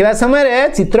रे लिखिबा समय रे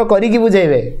चित्र करिकि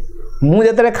बुझेइबे मु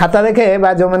जतरे खाता देखे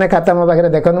बा जो माने खाता मो पाखरे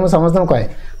देखन मु समस्त कहे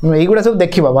मु एगुडा सब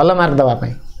देखिबो भलो मार्क दवा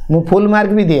पई मु फुल मार्क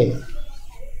भी दिए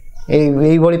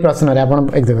एही बड़ी प्रश्न रे आपन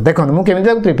देखन मु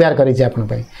केमिति प्रिपेयर करि छि आपन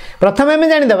पई प्रथम हम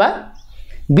जानि दबा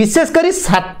विशेष करी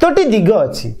 7टी दिग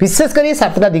अछि विशेष करी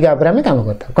 7टा दिग ऊपर हम काम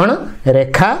करता कोन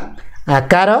रेखा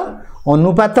आकार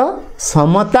अनुपात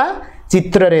समता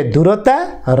चित्र रे दूरता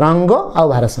रंग आ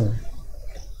भारसाम्य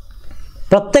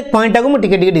प्रत्येक पॉइंट को मुझे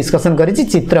टिके डिस्कसन करी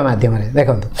चित्र माध्यम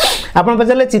देखो आपन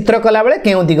पचारे चित्र कला बेले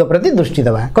केउ दिग प्रति दृष्टि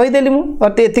दबा कहीदेली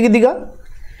मुझे एति दिग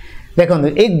देखो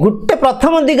ये गोटे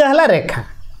प्रथम दिग है रेखा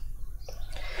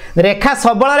रेखा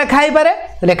सबल रेखा हो पारे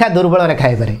रेखा दुर्बल रेखा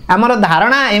हो पारे आमर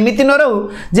धारणा एमती न रहू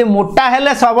जे मोटा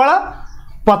हेले सबल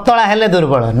पतला हेले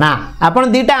दुर्बल ना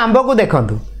आपन दीटा आंब को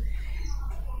देखंतु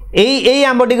यही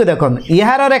आंबटी को देखो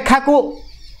यार रेखा को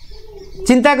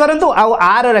चिंता करंतु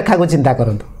आर रेखा को चिंता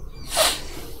करंतु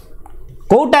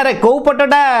कौटारे कौ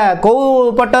पटटा कौ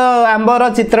पट आंबर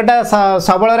चित्रटा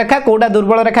सबल रेखा कौटा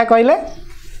दुर्बल रेखा कहले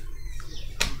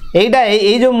एटा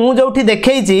ए जो मु जोठी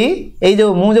देखैछि ए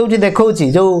जो मु जोठी देखौछि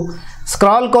जो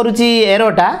स्क्रॉल करूछि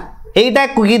एरोटा एटा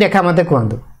की रेखा मते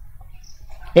कहंतु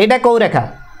एटा कौ रेखा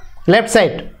लेफ्ट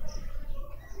साइड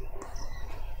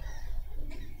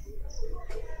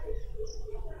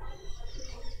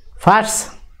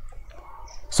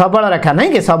फास्ट सबल रेखा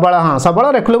नहीं कि सबल हाँ सबल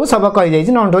रेखल को सब कही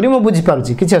जाइए नंटोरी मुझे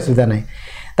बुझीपारुची किसी असुविधा ना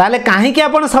ताले कहीं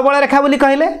आपण सबल रेखा बोली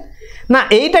कहले ना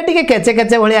एटा टिके केचे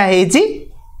केचे भलिया हेइची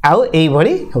आउ एई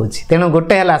भली होउची तेणु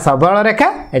गोटे है सबल रेखा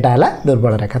एटा है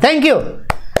दुर्बल रेखा थैंक यू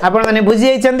आपण माने बुझी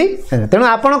जाइछंती तेणु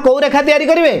आपण को रेखा तैयारी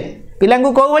करिवे पिला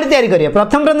कौ भाई तैयारी करेंगे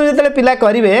प्रथम जो पिला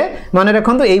करेंगे मन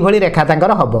रखु यही रेखा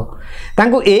तांकर हम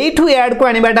यू एड को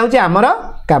आनवाटा हूँ आमर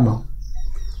कम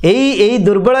यही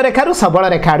दुर्बल रेखार सबल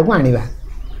रेखा आड़ को आनवा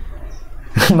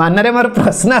मनरे मोर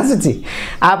प्रश्न आसूची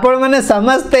आपण मैंने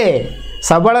समस्ते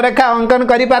सबल रेखा अंकन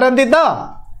करि पारंती तो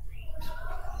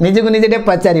निजको निजे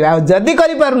पचार जदि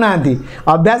करना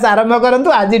अभ्यास आरंभ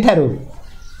करूँ आज ठारू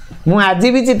मु आज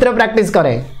भी चित्र प्रैक्टिस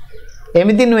करे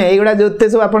एमती नुहे युवा जो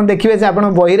सब आप देखिए से आप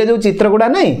बही जो चित्र गुड़ा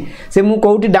ना से मुझे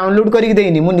कौटी डाउनलोड करके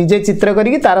देनी मुझे चित्र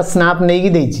करके तार स्नाप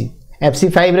नहीं देती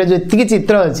FC5 रे जो इतनी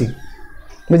चित्र अच्छी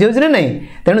बुझे ना नहीं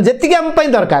तेणु जी आम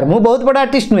दरकार मुझे बहुत बड़ा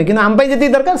आर्टिस्ट नुहे कि आम जी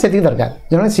दरकार से दरकार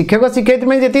जन शिक्षक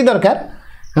शिक्षयित्री जी दरकार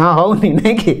हाँ होनी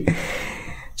नहीं कि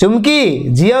चुमकी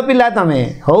झील पिला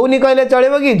तमें होनी कहले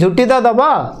चलो कि झुटी तो दब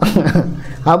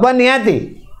हम निहाती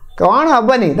कौन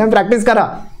हेनी तुम प्रैक्टिस कर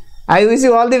I wish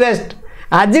you all the best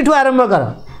आज आरंभ कर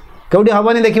कौटी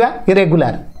हेनी देखा कि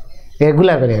रेगुलर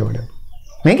करा पड़ो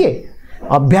नहीं कि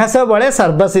अभ्यास बड़े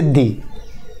सर्वसिद्धि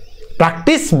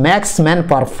प्रैक्टिस मैक्स मैन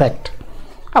परफेक्ट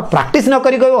आ प्रैक्टिस न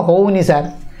करी कह होनी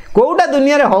सार कौटा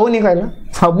दुनिया रे होनी कहल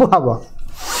सब हम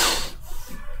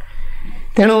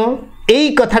तेणु यही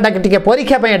कथाटा टे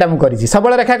परीक्षा यहाँ मुझे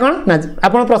सबल रेखा कौन ना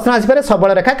आप प्रश्न आसपे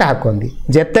सबल रेखा क्या कहती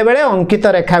जितेबले अंकित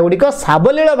रेखा गुड़िक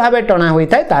सावलील भाव टणा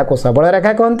होता है सबल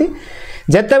रेखा कहती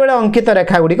जितेबले अंकित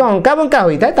रेखा गुड़िक अंका बंका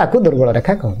होता है दुर्बल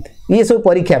रेखा कहती ये सब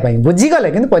परीक्षा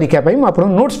बुझीगले कि परीक्षा मुझे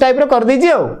नोट्स टाइप कर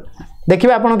दीजिए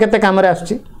देखिए आप केते काम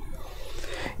आसुची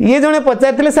ये जड़े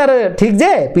पचारे सार ठीक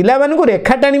जे पिला मानू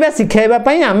रेखा टाणिबा शिखाइबा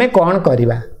आमे कौन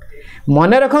करवा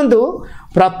मन रखु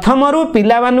प्रथम रु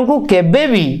पिला मानू केबे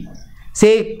भी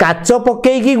से काच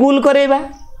पकईकी गोल करवा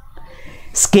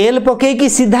स्केल पकईकी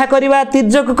सीधा करवा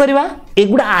तिर्जक करवा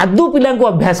एगुड़ा आदू पिला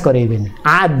अभ्यास करेबे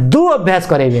आदू अभ्यास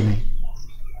करेबे नहीं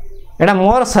एटा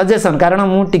मोर सजेशन कारण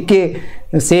मुझे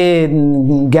से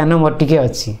ज्ञान मोर टिके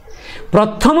अच्छी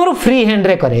प्रथम रु फ्री हैंड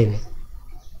रे करेबे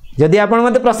जदि आप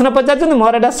मत प्रश्न पचार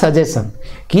मोर एटा सजेशन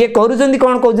किए करुँच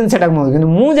कौन कहते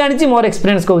मुझे जानी मोर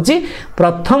एक्सपीरियंस कहूँ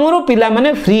प्रथम रु पिला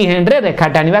माने फ्री हैंड रे रेखा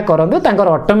टाणिबा करंतु तांकर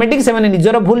ऑटोमेटिक से माने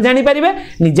निजर भूल जानी पारिबे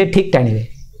निजे ठीक टाणिबे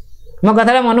मो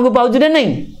कथाटा मन को पाउछ रे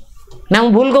नहीं ना मु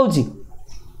भूल कहूँ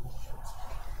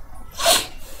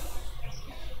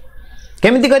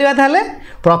केमिति करवा ताले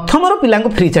प्रथम रु पिला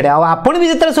फ्री छाड़े आपण भी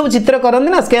जिते सब चित्र करते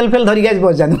ना स्केल फेल धरिक आज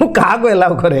पहुँचाते क्या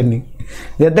एलाउ कैनि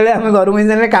जिते आम घर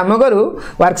मिशन कम करूँ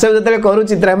वर्कशॉप जो करूँ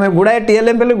चित्र आम गुड़ाए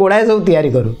टीएलएम गुड़ाए सब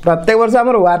तैयारी करूँ प्रत्येक वर्ष आम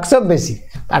वर्कशॉप बेसी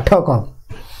पाठ कम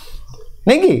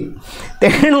नहीं कि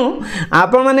तेणु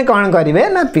आपण मैंने कौन करेंगे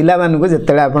ना पिला मानू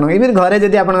जिते आप घरे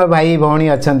जदि आप भाई भौणी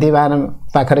अच्छा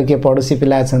पाखरे किए पड़ोसी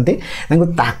पिला अच्छा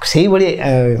से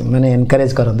माने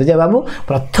एनकरेज करूँ जे बाबू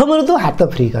प्रथम तो हाथ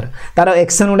फ्री कर तार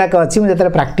एक्शन गुड़ाक अच्छी मुझे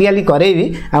प्राक्टिकली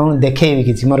करेबी आप देखेबी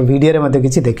कि मोर वीडियो में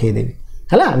किसी देखदेवी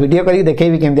है वीडियो करके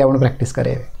देखेबी केमती आप प्रैक्टिस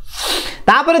करेंगे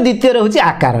तापर द्वितीय रोचे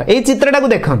आकार ये चित्रटा को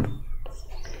देखु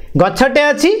गछटे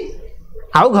अच्छी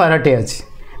आउ घरटे अच्छी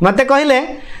मते कहले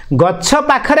गछ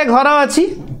पाखरे घर अच्छी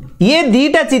ये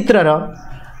दीटा चित्रर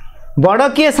बड़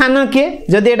किए सान किए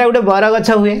जदि एटा गोटे बर गछ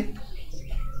हुए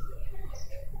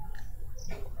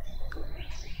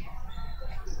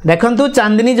देखंतु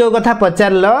चांदनी जो कथा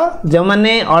पचारल जो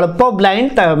मैंने अल्प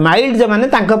ब्लाइंड माइल्ड जो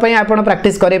मैंने आप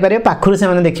प्रैक्टिस करें पाखु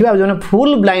से देखिए जो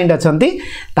फुल ब्लाइंड अच्छा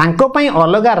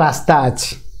अलग रास्ता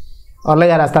अच्छी अलग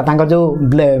रास्ता जो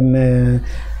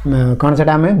कौन से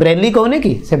आम ब्रेली कहने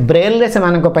कि से ब्रेल से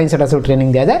सब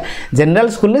ट्रेनिंग दि जाए जनरल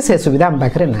स्कूल से सुविधा आम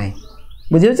पाखे ना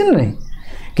बुझे ना नहीं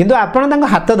किंतु आपण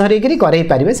हाथ धरिकी करई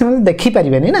पारे से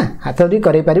देखिपारे ना हाथ धरिकी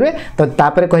करई पारे तो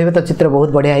तापर कहे तो चित्र बहुत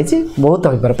बढ़िया है बहुत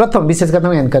हो पारे प्रथम विशेष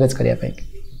कर एनकरेज करने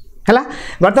है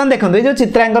बर्तमान देखो ये जो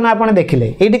चित्रांकन आप देखिले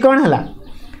ये कौन है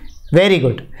वेरी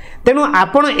गुड तेणु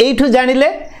आपण यू जानिले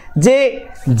जे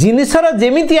जिनिसर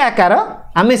जेमिति आकार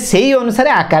आमे सेही अनुसार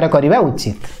आकार करवा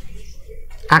उचित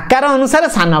आकार अनुसार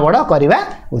सान बड़ करवा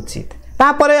उचित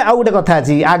तापर आउ गोटे कथा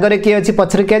अच्छी आगरे किए अच्छी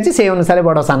पछरे किए अच्छी से अनुसार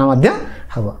बड़ सान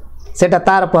हम सेटा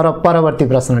तार परवर्ती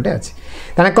प्रश्नटे अच्छी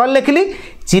तेना कल लिखिली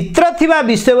चित्र थिबा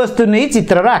विषय वस्तु नहीं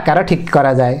चित्रर आकार ठीक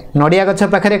करा जाए नड़िया गछ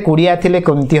पाखे कुड़िया थिले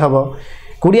केमती हम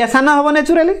कुड़िया सान हम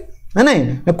नेचुराली ना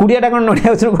नहीं कुड़ियाटा कौन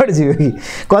नड़िया गछ पड़ जी कि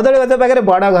कदली गछ पाखे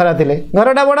बड़ घर थे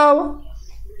घरटा बड़ हम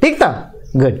ठीक तो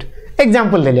गुड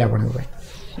एग्जांपल देली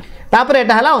आपपर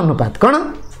एटा हला अनुपात कौन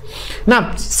ना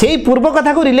से पूर्व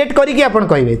कथा को रिलेट करके आप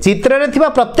कहे चित्र रे थिबा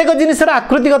प्रत्येक जिनिसर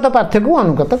आकृतिगत पार्थक्य को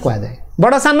अनुपात कह जाए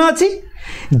बड़ सान अच्छी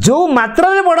जो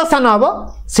मात्रा रे बड़ सान हम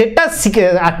सेटा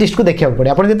आर्टिस्ट को देखा पड़े।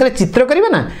 आप जो चित्र करेंगे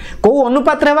ना कौ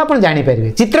अनुपात हम आप जापर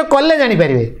चित्र कले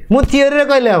जापर मु थियोरी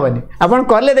कहले हेनी आप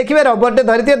कले देखिए रबरटे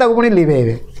धरी पुणी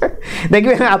लिभेबे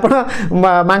देखिए आप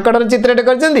मांकड़र चित्रटे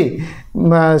कर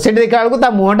देखा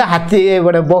बेलू मुहटा हाथी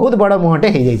बहुत बड़ मुहटे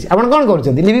हो जाए आप कौन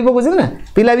कर लिभि पकाउं ना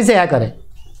पिला भी से करे।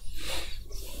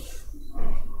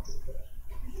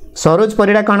 सरोज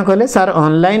परिड़ा कौन कहले सर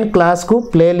ऑनलाइन क्लास को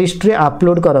प्ले लिस्ट रे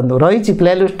अपलोड करंदु रही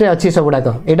प्ले लिस्ट रे अच्छी सबुड़ाक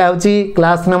यहाँ हूँ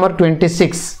क्लास नंबर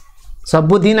 26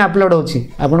 सबुदिन अपलोड होची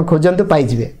आपन खोजंतु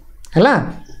पाइजिबे हैला।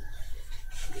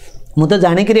 मु तो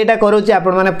जानिक एटा करूची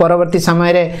आपण माने परवर्ती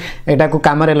समय रे एटा को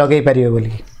काम रे लगेई पारिबे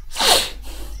बोली।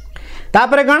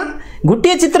 तापर कौन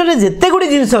गोटे चित्र रे जेते गुडी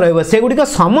जिनस रहबो से गुडी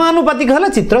समानुपातिक हला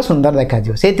चित्र सुंदर देखा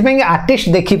जिवो सेति आर्टिस्ट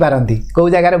देखि पारंती को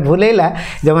जगह भूलेला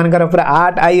जो मानकर पूरा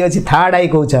 8 आई अच्छी 3rd आई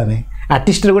कहूँ आम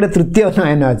आर्टिस्ट गोटे तृतीय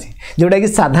नयन अच्छी जोटा कि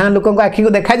साधारण लोक आखि को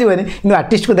देखा कि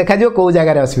आर्टिस्ट को देखा कौ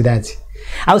जगार असुविधा अच्छी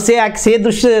से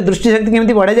दृष्टिशक्ति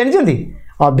केमती बढ़े जानते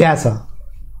अभ्यास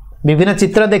विभिन्न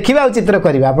चित्र देखिए आ चित्र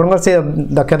करेंगे आप से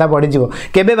दक्षता बढ़ीज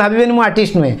केबे भावे मु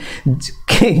आर्टिस्ट नुहे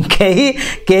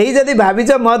कहीं जदि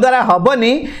भाविच मो द्वारा हेनी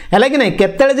है कि नहीं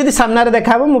केतले सामने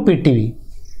देखा मु पिटिवी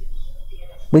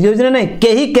बुझे ना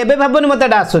कहीं केबे भावनी मत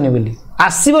आसुनी बोली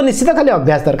आसो निश्चित खाली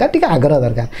अभ्यास दरकार टी आग्रह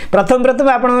दरकार प्रथम प्रथम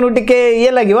आपको टे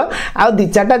ये लगे आ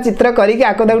 2-4टा चित्र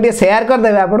करके सेयार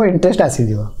करदे आप इंटरेस्ट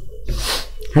आसीज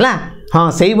है। हाँ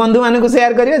से बंधु मान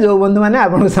सेयार करेंगे जो बंधु मैंने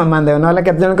आपको सम्मान देवे ना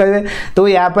केतजन कहे तू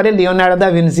या लियोनार्डो दा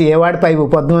विंसी एवार्ड पाइबू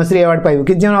पद्मश्री एवार्ड पाइबू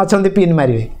कि जन अच्छा पिन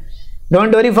मारे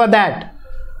डोंट वरी फॉर दैट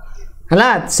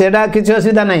है सेटा किसी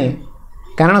असुविधा नहीं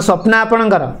कारण स्वप्न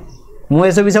आपणकर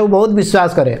मुझे सब सब बहुत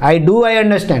विश्वास करे आई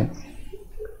अंडरस्टैंड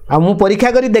आ मु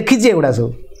परीक्षा करी देखी एगुड़ा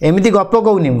सब एमती गप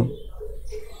कहूनी मु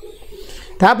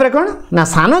तापर कौन ना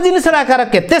सान जिनसर आकार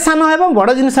केते सान हो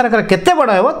बड़ जिनसर आकार केते बड़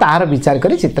हो तार विचार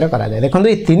करी चित्र करा जाए। देखो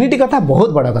ये 3टी कथा बहुत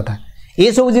बड़ कथा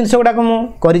ये सब जिनस गुड़ाक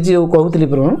मुझे कहूली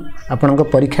पूर्व आपण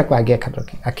परीक्षा को आगे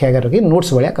आखि आगे रखी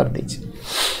नोट्स भाया कर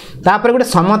तापर गोटे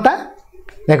समता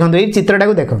देखो ये चित्रटा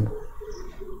को देखो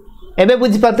एबे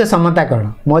बुझीपारे समता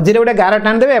कौन मझे गोटे गार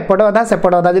टाणीदेवे एपट अधा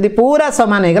सेपट अधा जब पूरा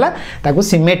सामान होगला ताकू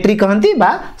सिमेट्री कहती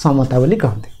बा समता बोली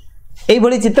कहते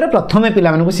यही चित्र प्रथमे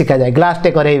पिला शिखा जाए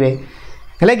ग्लासटे करेबे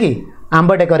है कि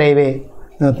आंबटे करेबे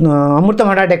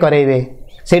अमृतभंडाटे करेबे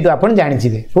से आप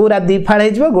जानीजे पूरा 2 फाड़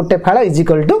हो गोटे फाड़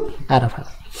इजिकल टू आर फाड़।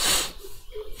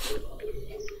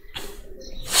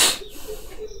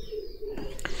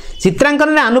 चित्रांकन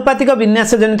में आनुपातिक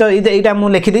विन्यास जनित यहाँ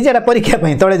मुझे लिखिदी परीक्षा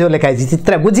तले जो लिखाई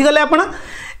चित्र बुझीगले आप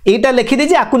यहाँ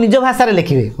लिखिदी आपको निज भाषा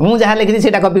लिखे मुझे जहाँ लिखिदी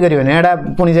से कपी करेंगे यहाँ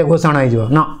पुणी से घोषणा हो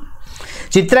न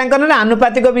चित्रांकन में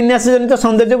आनुपातिक विन्यास जनित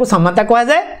सौंदर्य को समता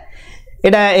कहुए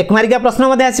यहाँ एक मार्किया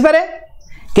प्रश्न आसपे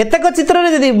केतेक चित्र में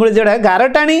जब जोड़ा गार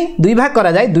टाणी 2 भाग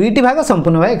करा जाए 2टी भाग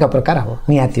संपूर्ण भाव एक प्रकार हम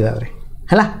निहाती भाव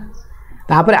है।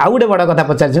 तापर आउ गोटे बड़ कथा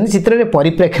पचार चित्र में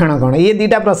परिप्रेक्षण कौन ये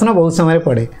 2टा प्रश्न बहुत समय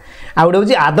पड़े आ गोटे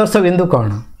हूँ आदर्श बिंदु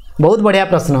कौन बहुत बढ़िया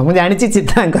प्रश्न मुझे जानी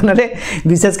चित्रांकन में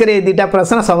विशेषकर ये 2टा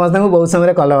प्रश्न समस्त को बहुत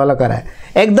समय कलबल कराए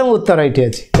एकदम उत्तर ये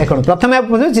अच्छी देखो प्रथम आप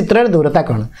पूछो चित्र दूरता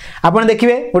कौन आप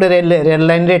देखिए गोटे रेल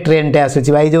लाइन रे ट्रेन टे आसूँ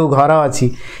भाई जो घर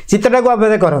अच्छी चित्रटा को आप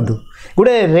करूँ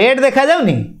गोटे रेड देखा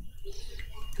जाऊनी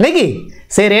नहीं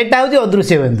से रेडटा हूँ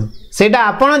अदृश्य बिंदु सेटा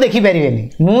आपड़ देखिपारे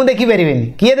मु देखिपारे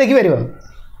किए देखिपर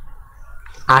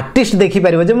आर्टिस्ट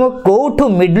देखिपर जो मो कौठू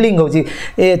मिडलिंग होची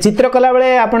चित्र कला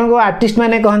बेले आपण को आर्टिस्ट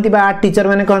माने कहती आर्ट टीचर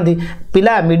माने कहती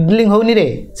पिला मिडलिंग होनी रे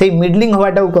से मिडलिंग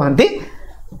होवाटा कहती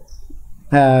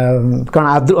कौन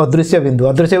अदृश्य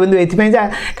बिंदु ये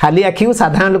खाली आखि को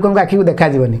साधारण लोक आखि को देखा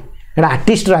जीवनी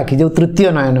आर्टिस्टर आखि जो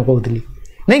तृतीय नयन कहती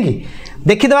नहीं कि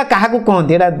देखीदे क्या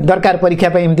कहते यहाँ दरकार परीक्षा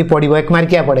एमती पड़ो 1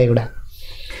 मार्किया पड़े एगुड़ा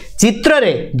चित्र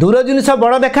रे दूर जिनिस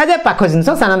बड़ देखा जाए पाख जिनिस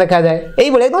सान देखा जाए यही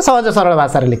एकदम सहज सरल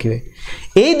भाषा लिखे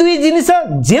यही 2 जिनिस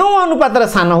जो अनुपात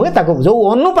सान हुए जो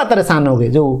अनुपात सान हुए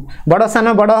जो बड़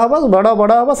सान बड़ हम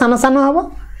बड़ हम सान सान हम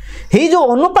यही जो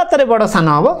अनुपात बड़ सान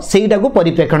हम सेटा को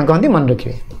परिप्रेक्षण कहते मन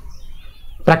रखिए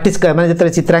प्राक्टिस मैंने जो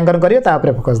चित्रांकन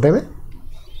करेंगे फोकस देवे।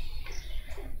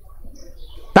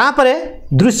 तापरे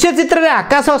दृश्य चित्र रे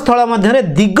आकाश स्थल मध्य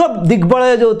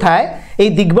दिग्बलय जो थाए ये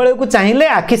दिग्बलय को चाहिए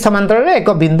आखि समांतर एक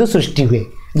बिंदु सृष्टि हुए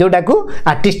जोटा को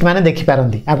आर्टिस्ट माने देखि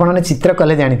पारंती आपने चित्र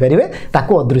कले जानीपर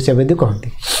ताकू अदृश्य बिंदु कहती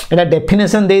यहाँ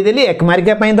डेफिनेसन देदेली 1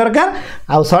 मार्किया दरकार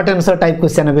आउ शॉर्ट आंसर टाइप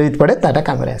क्वेश्चन भी पड़े ताटा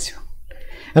काम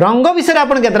आसो। रंग विषय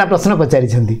आप केतटा प्रश्न पचारि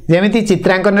जमी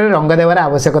चित्रांकन में रंग देवार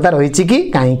आवश्यकता रही कि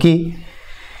कहीं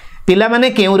पिला माने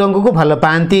केउ रंग को भल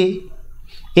पाती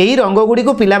यही रंग गुड़ी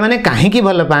को पिला माने कहीं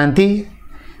भल पाती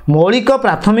मौलिक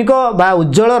प्राथमिक बा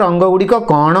उज्जवल रंग गुड़िक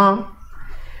कौन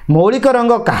मौलिक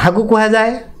रंग क्या कहुए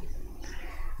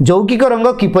ଯୌଗିକ ରଙ୍ଗ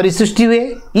କିପରି ସୃଷ୍ଟି ହୁଏ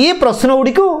ये प्रश्न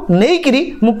गुड़ी को नहीं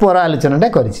मु पर आलोचनाटा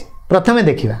करी। प्रथमे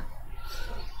देखिबा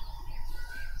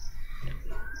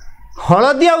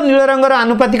हलदी आ नील रंगर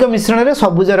आनुपातिक मिश्रण में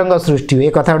सबुज रंग सृष्टि हुए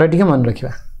कथा गुड़ा टिके मन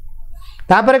रखिबा।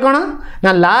 तापर कौन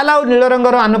ना लाल आउ नील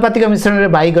रंगर आनुपातिक मिश्रण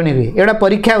में बैगणी हुए एटा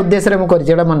परीक्षा उद्देश्य में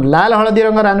कर मन लाल हलदी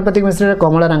रंगर आनुपातिक मिश्रण में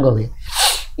कमला रंग हुए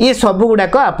ये सब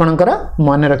गुड़ाक आपणकर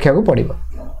मन रखा पड़ो।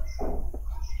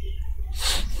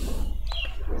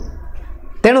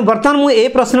 तेणु बर्तमान मुझे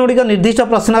प्रश्न गुड़िक निर्दिष्ट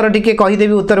प्रश्नर टी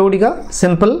कहीदेवी उत्तर गुड़िक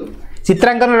सिंपल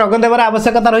चित्रांकन रंग देवार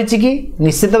आवश्यकता रही कि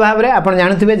निश्चित भाव में आप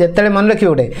जानते जिते मन रखिए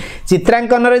गोटे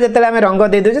चित्रांकन जिते आम रंग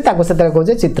दे देचे से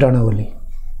कहे चित्रण बोली।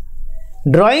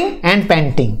 ड्राइंग एंड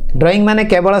पेंटिंग ड्राइंग माने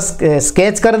केवल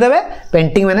स्केच करदे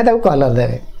पेंटिंग माने कलर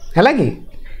देवे है कि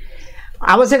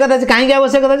आवश्यकता अच्छे कहीं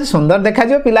आवश्यकता अच्छे सुंदर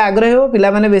देखा पिला आग्रही हो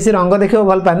पिला माने बेसी रंग देखो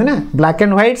भल पाते ना ब्लैक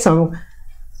एंड व्हाइट सब।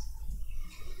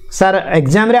 सर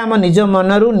एग्जाम रे आम निज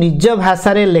मनरू निज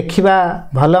भाषा रे लेखिबा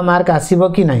भल मार्क आसीबो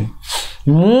कि नहीं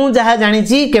मु जहाँ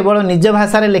जानी केवल निज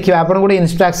भाषा रे लेखिबा आपन गोटे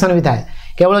इंस्ट्रक्शन भी थाए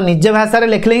केवल निज भाषा रे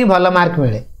लेखिले ही भल मार्क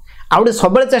मिले आ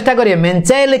सब चेष्टा करिए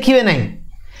मेंचाए लेखिबे नहीं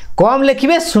कम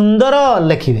लेखिबे सुंदर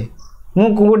लेखिबे। मु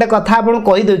गोटे कथा आपन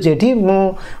कहि दउछि एठी मु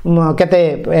केते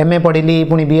एमए पढ़िली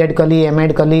पुणी बीएड कली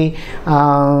एमएड कली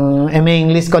एमए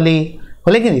इंग्लिश कली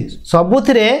बोले कि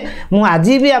सबुथिरे मु आज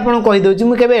भी आपन कहि दउछि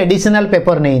मु केबे एडिशनल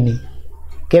पेपर नेइनी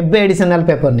केबे एडिशनल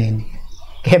पेपर नेइनी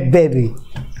केबे भी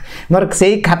मोर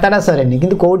सेही खाताटा सरेनी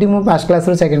किंतु कोठी मु first class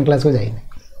row second class को जाइनी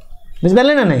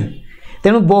बुझिबले ना नहीं।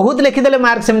 तेणु बहुत लिखिदेले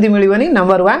मार्क सेमती मिलबनी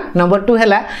नंबर 1 नंबर 2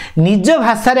 है निज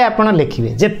भाषा रे आपन लिखिबे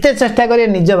जेते चेष्टा करिए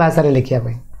निज भाषा रे लिखिया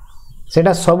पई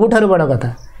सेटा सबुठारु बड़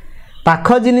कथा।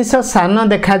 पाख जिनिस सान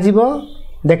देखा जीवो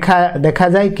देखा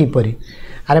जाए किपरि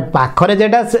अरे पाखरे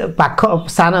जेटा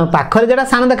पाखरे जेटा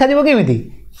सान देखा जीवो केमिति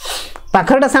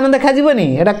पाखरटा सान देखा जीवनी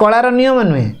एटा कलार नियम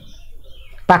नुहे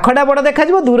पाखटा बड़ देखा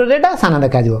जीवो दूर रे एटा सान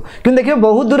देखा जीवो किंतु देखियो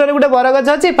बहुत दूर रे गोटे बरगछ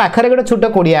अछि पाखरे गोटे छोट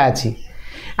कोडिया अछि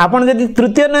आपन जदि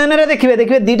तृतीय नयन रे देखिबे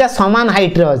देखिबे दीटा समान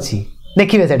हाइट रे अछि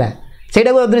देखिबे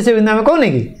सेटा को अदृश्य बिंदु हम कहने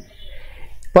कि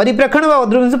परिप्रेक्षण व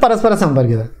अदृश्य परस्पर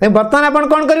संपर्कित। बर्तमान आपन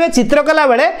कोन करिवे चित्र कला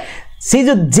बेले सी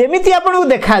जो जेमिति आपन को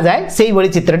देखा जाए सेही बड़ी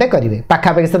चित्रटे करिवे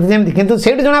पाखा पाखि सते जेमिति किंतु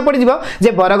सेठी जणा पड़ी जिवो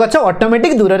जे बरगछ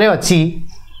ऑटोमेटिक दूर रे अछि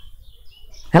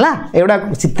हला एवडा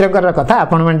चित्रकर कथा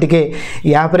आपन मन टिके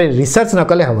या पर रिसर्च न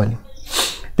कले हबनी।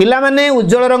 पिला माने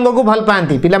उज्जवल रंग को भल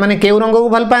पाती पिला माने केउ रंग को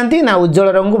भल पाती ना उज्जवल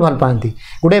रंग को भल पाती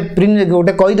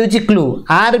गोटे कहि दोछि क्लू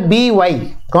RBY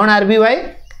कौन RBY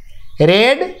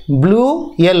रेड ब्लू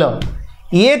येलो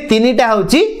ये तीनटा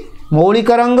होछि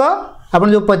मौलिक रंग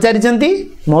आपन जो पचारिचंती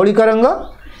मौलिक रंग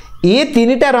ये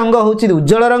तीनटा रंग होछि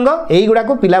उज्जवल रंग एई गुडा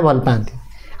को पिला भल पाती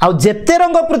आ जेते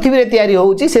रंग पृथ्वी रे तयारी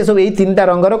होछि से सब एई तीनटा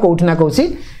रंगर कोठी ना कोछि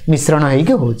मिश्रण हेइ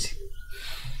के होछि।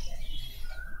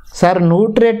 सर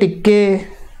नोट रे टिके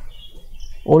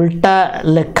उल्टा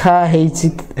लेखा हेछि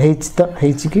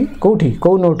कि कोठी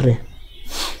को नोट रे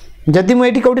जदि मु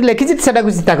एठी कोठी लिखि सेटा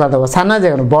को चिंता कर दबो साना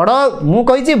जगन बड़ मु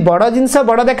कहिछि बड़ जिंस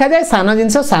बड़ देखा जाए साना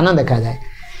जिंस साना देखा जाए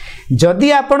जदि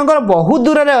आपनकर बहुत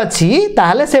दूर रे अछि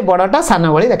ताहाले से बड़टा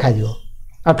साना भली देखा जिवो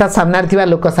अर्थात सामने थिबा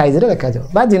लोक साइज रे देखा जाओ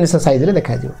बा जिनिस साइज रे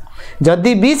देखा जाओ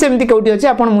जदि भी सेमती कोठी अछि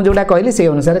आपन मु जोडा कहली से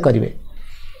अनुसार करिवे।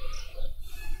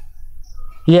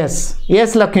 यस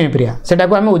यस लक्ष्मी प्रिया सेटा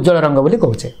को हम उज्जवल रंग बोली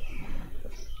कहूचे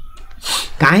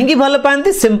कहीं भल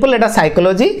पाती सिंपल एटा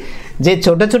साइकोलॉजी जे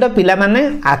छोटे छोटे पिला माने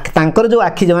तांकर जो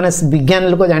आखि जो माने विज्ञान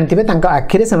लोक जानथिबे तांका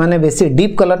आखिरे से माने बेसी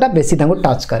डीप कलरटा बेसी तांको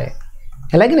टच करे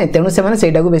हैला कि नै तेनु से माने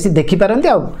सेटा को बेसी देखि पारंती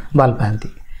आ भल पाती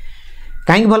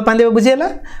कहीं भल पाते बुझीगला।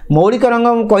 मौलिक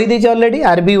रंग कही देछि ऑलरेडी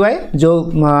RBY जो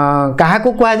कहा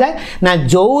को कहा जाए ना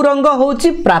जो रंग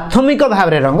होछि प्राथमिक भाव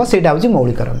रे रंग सेटा होछि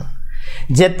मौलिक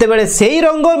रंग जेते बेले सेही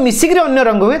रंग मिसिक रे अन्य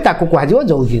रंग हुए ताकू कहा जिवो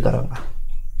यौगिक रंग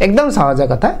एकदम सहज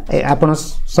कथा आपण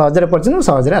सहजरे पड़छन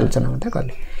सहजरे आलोचना मते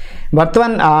कली।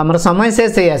 वर्तमान हमर समय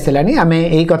शेष हे आसलानी आमे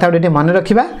एही कथा गोटे मन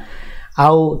रखिबा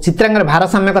आउ चित्रांगर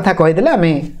भारसाम्य कथा कहीदेले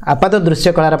आमे आपात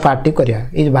दृश्य कलार पार्टी करिया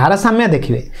ए भारसाम्य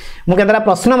देखिबे मु केतरा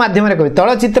प्रश्न माध्यम रे कहि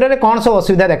तळ चित्र रे कोन सब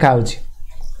असुविधा देखा होछि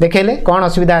देखेले कोन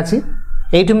असुविधा अछि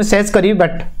एठु मैं शेष करी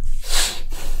but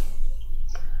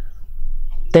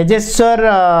Tejeshwar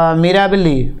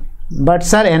मीराबली but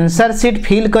sir answer sheet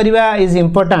fill करवा is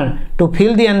important to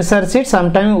fill the answer sheet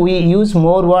sometime we use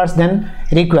more words then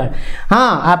required.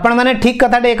 हाँ आपण माने ठीक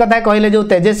कथाटे एक कथा कहले जो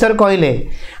तेजेश्वर कहले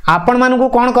आपण मानू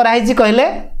कौन कराई कहले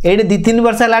ये 2-3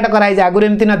 वर्ष है कराई आगुरी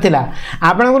एमती नाला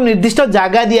आपन को निर्दिष्ट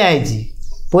जगह दिखाई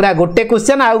पूरा गोटे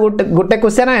क्वेश्चन आ गोटे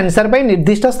क्वेश्चन आंसर पर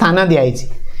निर्दिष्ट स्थान दिखाई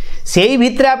से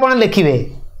भितर आप लिखे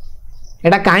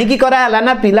एटा कहीं कराला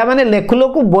ना पिला माने लेखु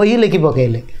लोक बही लिखि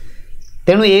पकेले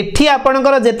तेणु एठी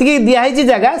आपणकर जेतिकी दिखाई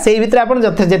जगह से भितर आप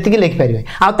जी लिखिपारे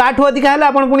आठू अधिका है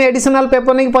आप पुणी एडिशनल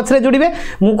पेपर नहीं पछरे जोड़े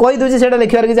मुझे कहीदे से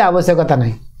लिखार किसी आवश्यकता ना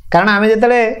कारण आम जो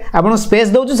आप स्पेस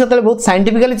दौचु से बहुत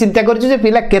साइंटिफिकली चिंता करूँ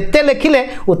पिला केते लिखिले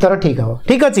उत्तर ठीक हम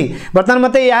ठीक अच्छे बर्तमान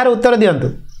मत यार उत्तर दिंतु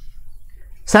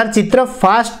सर चित्र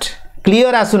fast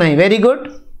clear आसुना very good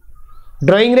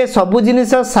drawing रे सबु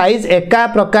जिनिस साइज एका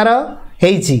प्रकार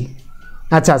हेची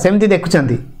अच्छा सेमती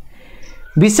देखुंत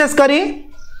विशेषकर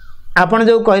आपण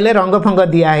जो कहले रंग फंग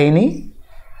दिया है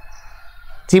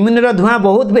चिमनीर धुआं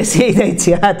बहुत बेसी हो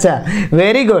जाए अच्छा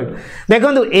वेरी गुड देखो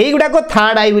यही गुड़ाक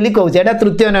थर्ड आई बोली कहूँ यहाँ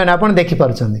तृतीय नयन आप देखिपुं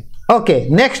ओके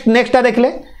नेक्स्ट नेक्स्टा देखले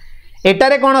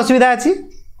एटारे कौन असुविधा अच्छी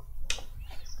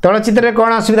तलचित्र में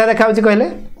कौन असुविधा देखा कहले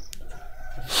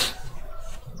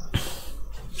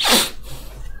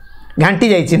घांटी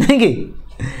जाइए नहीं कि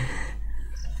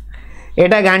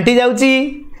एटा घांटी जाऊँगी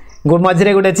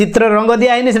मझे गोटे चित्र रंग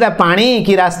दिखाई से पानी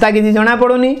कि रास्ता किसी जना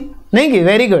पड़ूनी नहीं कि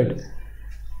वेरी गुड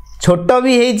छोट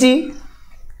भी है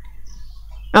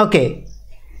ओके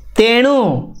तेणु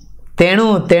तेणु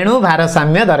तेणु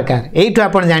भारसाम्य दरकार यू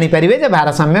आप जानीपारे जे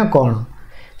भारसाम्य कौन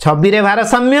छवि रे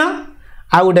भारसाम्य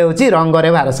आ गोटे हूँ रंग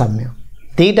रे भारसाम्य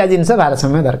दीटा जिनस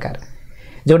भारसाम्य दरकार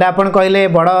जोटा आप कहले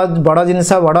बड़ बड़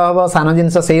जिनस बड़ हम सान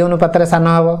जिनस से अनुपात सान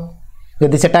हम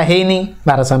जदि सेटा हैनी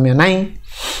भारसाम्य नाई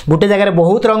गोटे जगार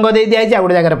बहुत रंग दे दिया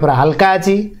गोटे जगार पूरा हल्का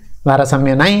अच्छी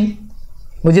भारसाम्य नाई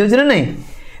बुझे ना नहीं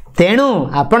तेणु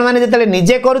आपण मैंने जिते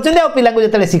निजे करुँच पिला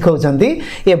जो शिखाऊँ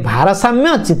ये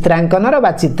भारसाम्य चित्रांकन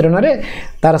बा चित्रण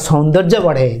तार सौंदर्य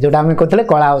बढ़े जोटा आम कहते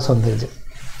कला और सौंदर्य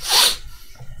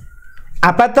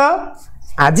आपात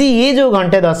आज ये जो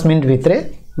घंटे 10 मिनट भितर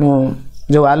मु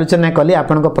जो आलोचना कली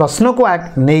आपण प्रश्न को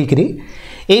लेकरी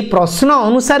यही प्रश्न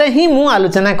अनुसार ही मु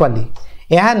आलोचना कली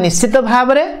यह निश्चित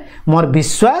भाव में मोर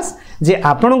विश्वास जे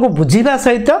आपण को बुझा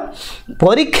सहित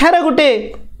परीक्षार गोटे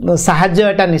साहाय्य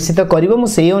एटा निश्चित करिवो मु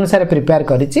सेही अनुसार प्रिपेयर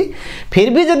करिछि फिर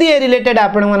भी जदि ए रिलेटेड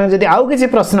आपण माने जदि आउ किछि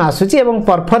प्रश्न आसुछि एवं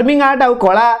परफॉर्मिंग आर्ट आउ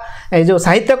कला ए जो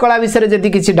साहित्य कला विषय जदि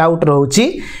किछि डाउट रहउछि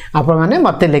आपण माने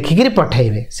मते लेखिकरी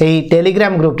पठाइबे सेही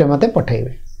टेलीग्राम ग्रुप रे मते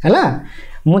पठाइबे हला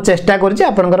मु चेष्टा करुछि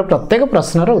आपनकर प्रत्येक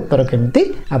प्रश्नर उत्तर केमती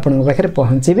आपन पाखे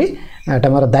पहुँचीबी एटा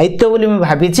मोर दायित्व बोली मैं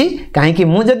भाविछि काहे कि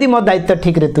मु जदि मो दायित्व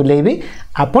ठीक रे तुलेबी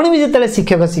आपण भी जतले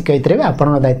शिक्षक शिक्षयित्री रे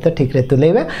आपन दायित्व ठीक रे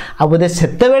तुलेबे आ बोधे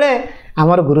सेते बेले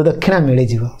आमर गुरु दक्षिणा मिल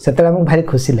जीव से भारी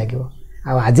खुशी लगे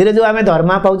आज जो आम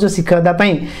दरमा पाचु शिक्षकता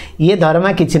ये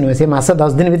दरमा किसी नुहे से मास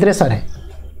 10 दिन भितर सरे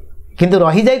किंतु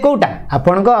रही जाए कौटा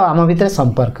आपण आम भितर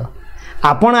संपर्क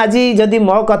आपण आज जदि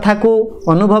मो कथा को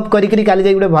अनुभव करी काली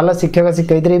जाए गोटे भल शिक्षक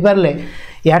शिक्षयित्री पारे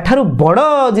याठारू बड़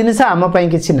जिनिस आमपाई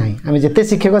किसी ना आम जिते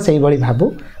शिक्षक से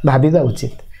भाविबा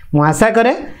उचित मु आशा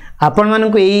करे आपण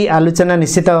मानक यही आलोचना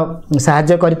निश्चित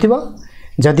साहाय्य करिथिबो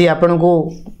जदि आपण को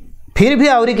फिर भी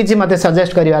आउरी किसी मत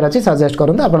सजेस्ट करार अच्छी सजेस्ट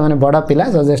करूँ आप बड़ पिला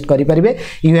सजेस्ट करेंगे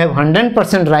you have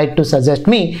 100% right to suggest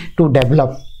me to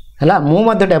develop है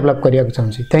मुझे डेवलप करने को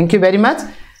चाहूँगी thank you very much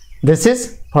this is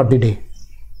for the day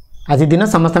आज दिन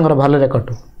समस्त भल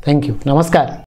कटू थैंक यू नमस्कार।